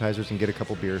couple appetizers and get a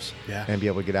couple beers, Yeah. and be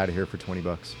able to get out of here for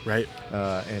 $20. Right.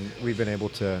 And we've been able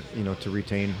to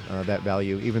retain that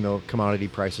value, even though commodity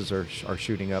prices are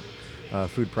shooting up.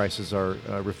 Food prices are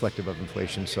reflective of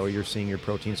inflation, so you're seeing your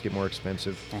proteins get more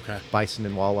expensive. Okay. Bison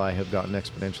and walleye have gotten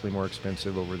exponentially more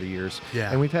expensive over the years. Yeah.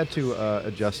 And we've had to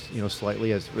adjust,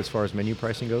 slightly as far as menu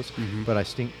pricing goes. Mm-hmm. But I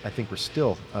think we're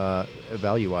still,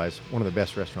 value-wise, one of the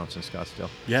best restaurants in Scottsdale.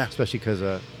 Yeah. Especially because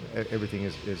everything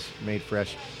is made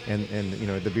fresh, and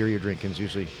the beer you're drinking is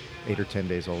usually 8 or 10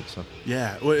 days old. So.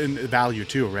 Yeah, well, and value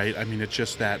too, right? I mean, it's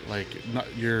just that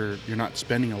you're not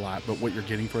spending a lot, but what you're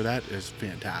getting for that is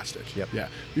fantastic. Yep. Yeah,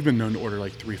 we've been known to order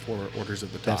like 3-4 orders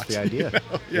of the tots. That's the idea.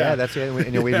 Yeah. That's the idea.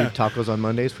 And we Yeah. do tacos on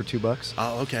Mondays for $2.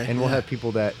 Oh, okay. And we'll Yeah. have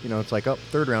people that it's like,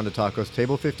 third round of tacos,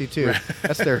 table 52.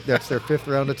 That's their fifth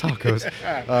round of tacos.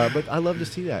 But I love to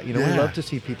see that. We Yeah. love to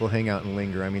see people hang out and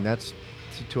linger. I mean,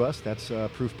 to us, that's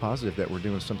proof positive that we're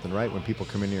doing something right when people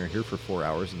come in here for 4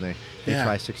 hours and they Yeah.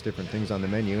 try 6 different things on the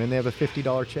menu and they have a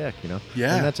 $50 check.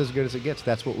 Yeah. And that's as good as it gets.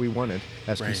 That's what we wanted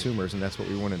as Right. consumers, and that's what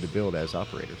we wanted to build as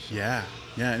operators. Yeah,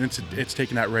 and it's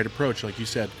taking that right approach, like you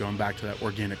said, going back to that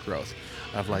organic growth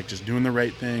of like just doing the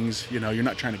right things. You're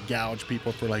not trying to gouge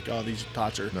people for like, oh, these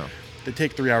tots are. No. They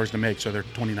take 3 hours to make, so they're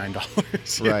 $29.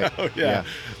 Right. Yeah.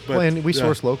 But, Well, and we yeah.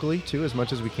 source locally too as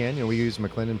much as we can. We use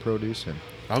McLennan produce, and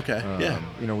Okay.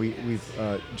 Yeah. we've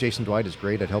Jason Dwight is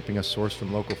great at helping us source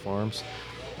from local farms.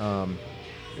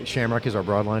 Shamrock is our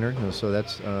broadliner, so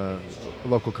that's a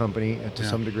local company to Yeah.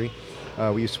 some degree.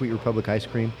 We use Sweet Republic ice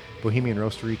cream, Bohemian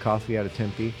Roastery coffee out of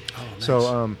Tempe. Oh, nice.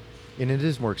 So, and it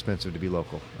is more expensive to be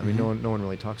local. I mean, Mm-hmm. no one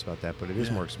really talks about that, but it is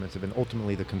Yeah. more expensive, and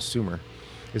ultimately the consumer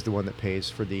is the one that pays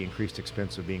for the increased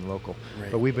expense of being local.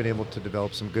 Right. But we've been able to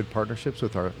develop some good partnerships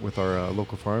with our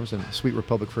local farms. And Sweet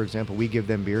Republic, for example, we give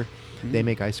them beer. They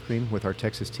make ice cream with our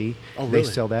Texas tea. Oh, They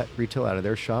really? sell that retail out of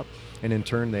their shop, and in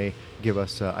turn they give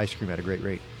us ice cream at a great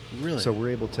rate. Really? So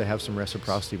we're able to have some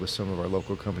reciprocity with some of our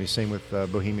local companies. Same with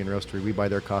Bohemian Roastery. We buy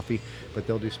their coffee, but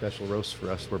they'll do special roasts for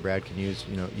us where Brad can use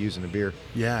in a beer.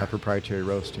 Yeah. A proprietary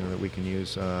roast, that we can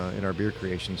use in our beer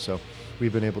creation. So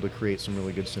we've been able to create some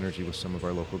really good synergy with some of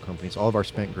our local companies. All of our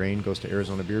spent grain goes to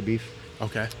Arizona Beer Beef.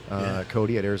 Okay. Yeah.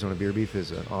 Cody at Arizona Beer Beef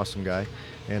is an awesome guy,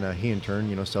 and he in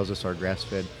turn, sells us our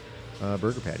grass-fed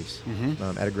burger patties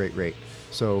at a great rate.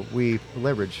 So we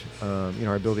leverage,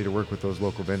 our ability to work with those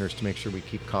local vendors to make sure we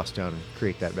keep costs down and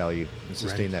create that value and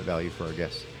sustain Right. that value for our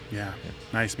guests. Yeah.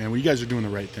 Nice, man. Well, you guys are doing the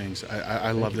right things.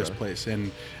 I love you, this brother. place,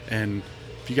 and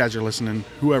if you guys are listening,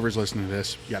 whoever's listening to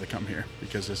this, you got to come here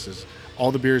because this is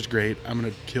all the beer is great. I'm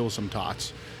gonna kill some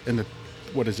tots and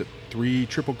what is it? 3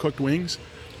 triple cooked wings.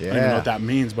 I don't even know Yeah. what that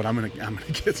means, but I'm gonna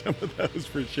get some of those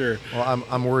for sure. Well,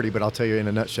 I'm wordy, but I'll tell you in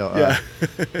a nutshell.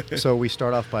 Yeah. So we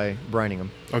start off by brining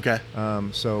them. Okay.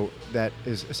 So that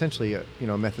is essentially a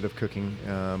method of cooking,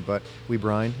 but we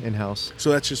brine in-house.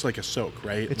 So that's just like a soak,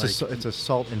 right? It's a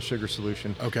salt and sugar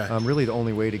solution. Okay. Really the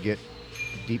only way to get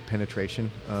deep penetration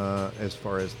as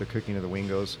far as the cooking of the wing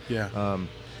goes. Yeah.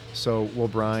 So we'll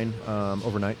brine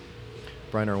overnight.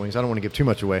 Brine our wings. I don't want to give too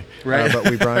much away, Right. but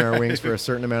we brine our wings for a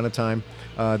certain amount of time.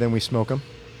 Then we smoke them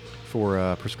for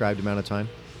a prescribed amount of time.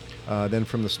 Then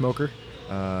from the smoker,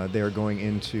 they are going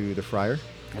into the fryer.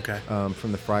 Okay.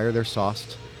 From the fryer, they're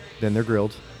sauced. Then they're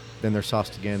grilled. Then they're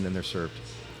sauced again. Then they're served.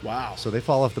 Wow. So they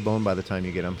fall off the bone by the time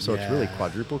you get them. So it's really Yeah.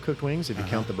 quadruple cooked wings if you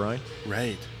count the brine.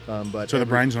 Right. But So the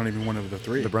brine's not even one of the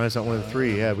three. The brine's not one of the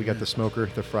three. Yeah, we got the smoker,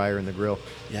 the fryer, and the grill.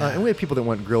 Yeah. And we have people that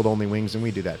want grilled only wings, and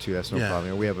we do that too. That's no Yeah.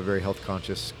 problem. We have a very health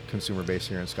conscious consumer base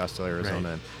here in Scottsdale,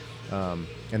 Arizona,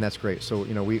 and that's great. So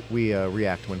we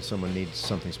react when someone needs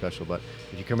something special. But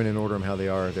if you come in and order them how they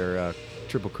are, they're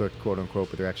triple cooked, quote unquote,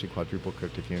 but they're actually quadruple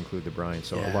cooked if you include the brine.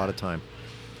 So a lot of time.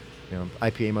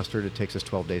 IPA mustard, it takes us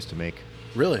 12 days to make.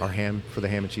 Really? Our ham for the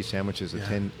ham and cheese sandwich is a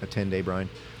 10-day brine.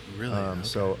 Really? Okay.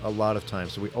 So a lot of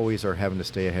times, so we always are having to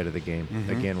stay ahead of the game.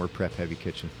 Again, we're prep heavy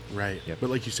kitchen. Right. Yep. But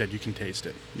like you said, you can taste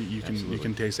it. You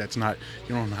can taste that. It's not,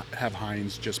 you don't have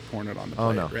Heinz just pouring it on the plate.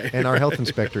 Oh no! Right? And our health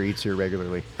inspector eats here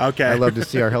regularly. Okay. I love to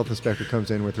see our health inspector comes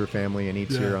in with her family and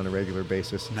eats here on a regular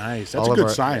basis. Nice. That's a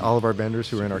good sign. All of our vendors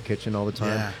who are in our kitchen all the time,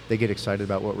 Yeah. they get excited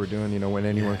about what we're doing. When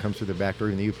anyone comes through the back door,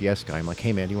 even the UPS guy, I'm like,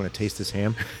 hey man, do you want to taste this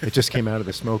ham? It just came out of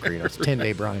the smoker. It's a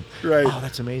 10-day brine. Right. Oh,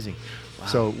 that's amazing. Wow.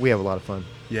 So we have a lot of fun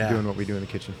doing what we do in the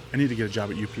kitchen. I need to get a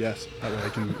job at UPS. That way I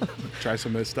can try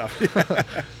some of this stuff.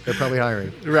 They're probably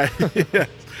hiring. Right. Yeah.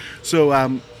 So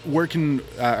where can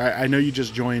I know you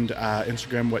just joined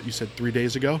Instagram? What you said 3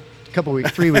 days ago?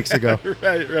 3 weeks ago.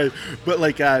 Right. But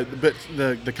but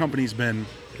the company's been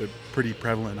pretty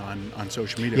prevalent on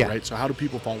social media, right? So how do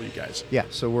people follow you guys? Yeah.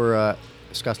 So we're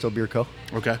Scottsdale Beer Co.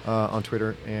 Okay. On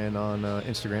Twitter and on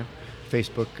Instagram,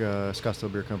 Facebook,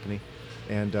 Scottsdale Beer Company.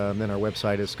 And then our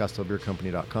website is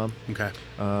scottsdalebeercompany.com. Okay.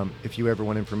 If you ever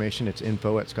want information, it's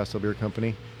info@Scottsdale Beer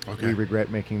Company. Okay. We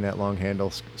regret making that long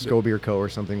handle. SCO Beer Co. or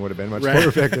something would have been much more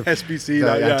effective. SBC.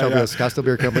 I tell people Scottsdale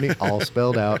Beer Company, all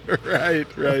spelled out. Right.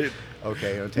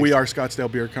 Okay. We are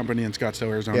Scottsdale Beer Company and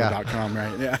ScottsdaleArizona.com,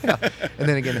 right? Yeah. And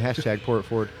then again, the hashtag Pour It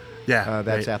Forward. Yeah.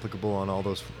 That's applicable on all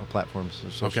those platforms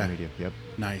of social media. Yep.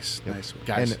 Nice. Yep. Nice.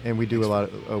 Guys. And we do a lot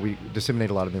of, we disseminate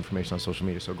a lot of information on social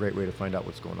media, so a great way to find out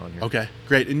what's going on here. Okay,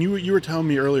 great. And you were telling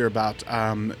me earlier about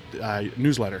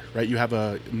newsletter, right? You have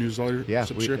a newsletter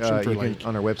subscription for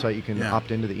on our website, you can opt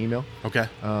into the email. Okay.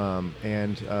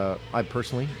 And I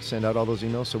personally send out all those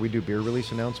emails, so we do beer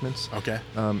release announcements. Okay.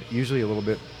 Usually a little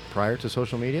bit prior to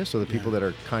social media, so the people that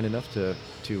are kind enough to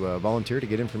volunteer to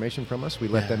get information from us, we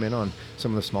let them in on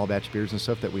some of the small batch beers and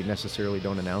stuff that we necessarily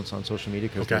don't announce on social media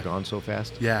because they're gone so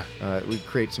fast. Yeah. We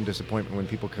create some disappointment when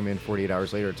people come in 48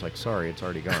 hours later. It's like, sorry, it's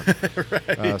already gone.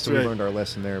 Right. So we learned our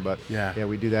lesson there. But yeah,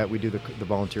 we do that. We do the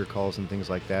volunteer calls and things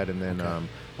like that, and then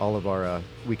all of our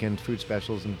weekend food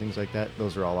specials and things like that.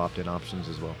 Those are all opt-in options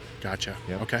as well. Gotcha.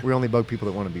 Yep. Okay. We only bug people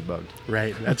that want to be bugged.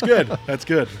 Right. That's good. That's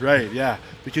good. Right. Yeah.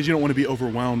 Because you don't want to be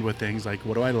overwhelmed with things like,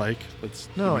 what do I like?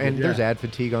 There's ad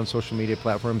fatigue on social media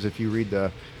platforms. If you read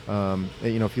the,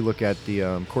 if you look at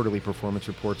the quarterly performance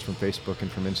reports from Facebook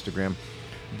and from Instagram,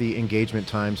 the engagement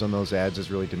times on those ads is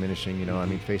really diminishing. I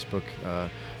mean, Facebook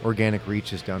organic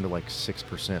reach is down to like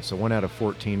 6%. So 1 out of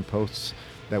 14 posts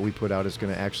that we put out is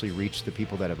going to actually reach the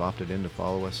people that have opted in to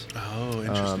follow us. Oh,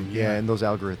 interesting. And those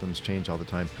algorithms change all the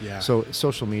time. Yeah. So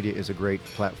social media is a great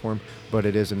platform, but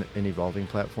it is an evolving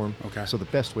platform. Okay. So the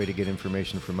best way to get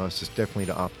information from us is definitely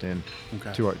to opt in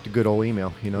to our good old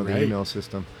email, the email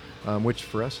system, which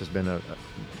for us has been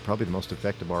probably the most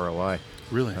effective ROI.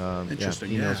 Really?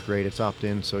 Interesting. Email's great. It's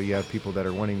opt-in, so you have people that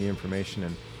are wanting the information,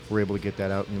 and we're able to get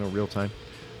that out, real time.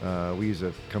 We use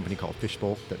a company called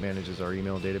Fishbowl that manages our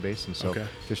email database, and so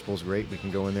Fishbowl's great. We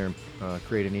can go in there and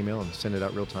create an email and send it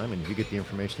out real time, and you get the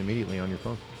information immediately on your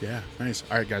phone. Yeah, nice.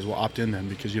 All right, guys, we'll opt in then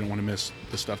because you don't want to miss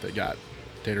the stuff they got.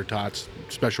 Tater tots,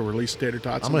 special release tater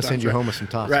tots. I'm going to send you home with some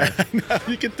tots. Right.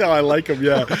 You can tell I like them,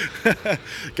 yeah.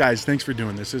 Guys, thanks for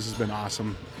doing this. This has been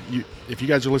awesome. If you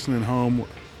guys are listening at home,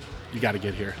 you got to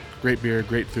get here. Great beer,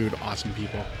 great food, awesome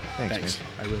people. Thanks. Man.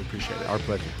 I really appreciate it. Our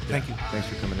pleasure. Thank you. Thanks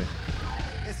for coming in.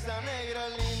 Esa negra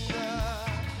linda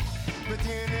me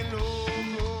tiene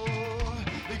loco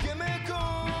y que me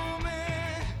come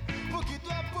poquito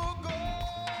a poco.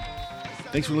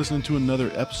 Thanks for listening to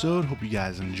another episode. Hope you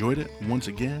guys enjoyed it once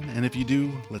again. And if you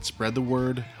do, let's spread the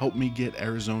word. Help me get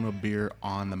Arizona beer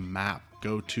on the map.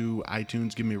 Go to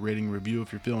iTunes, give me a rating review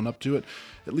if you're feeling up to it.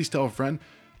 At least tell a friend.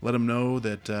 Let them know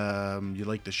that you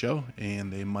like the show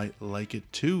and they might like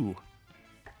it too.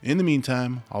 In the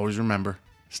meantime, always remember,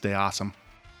 stay awesome.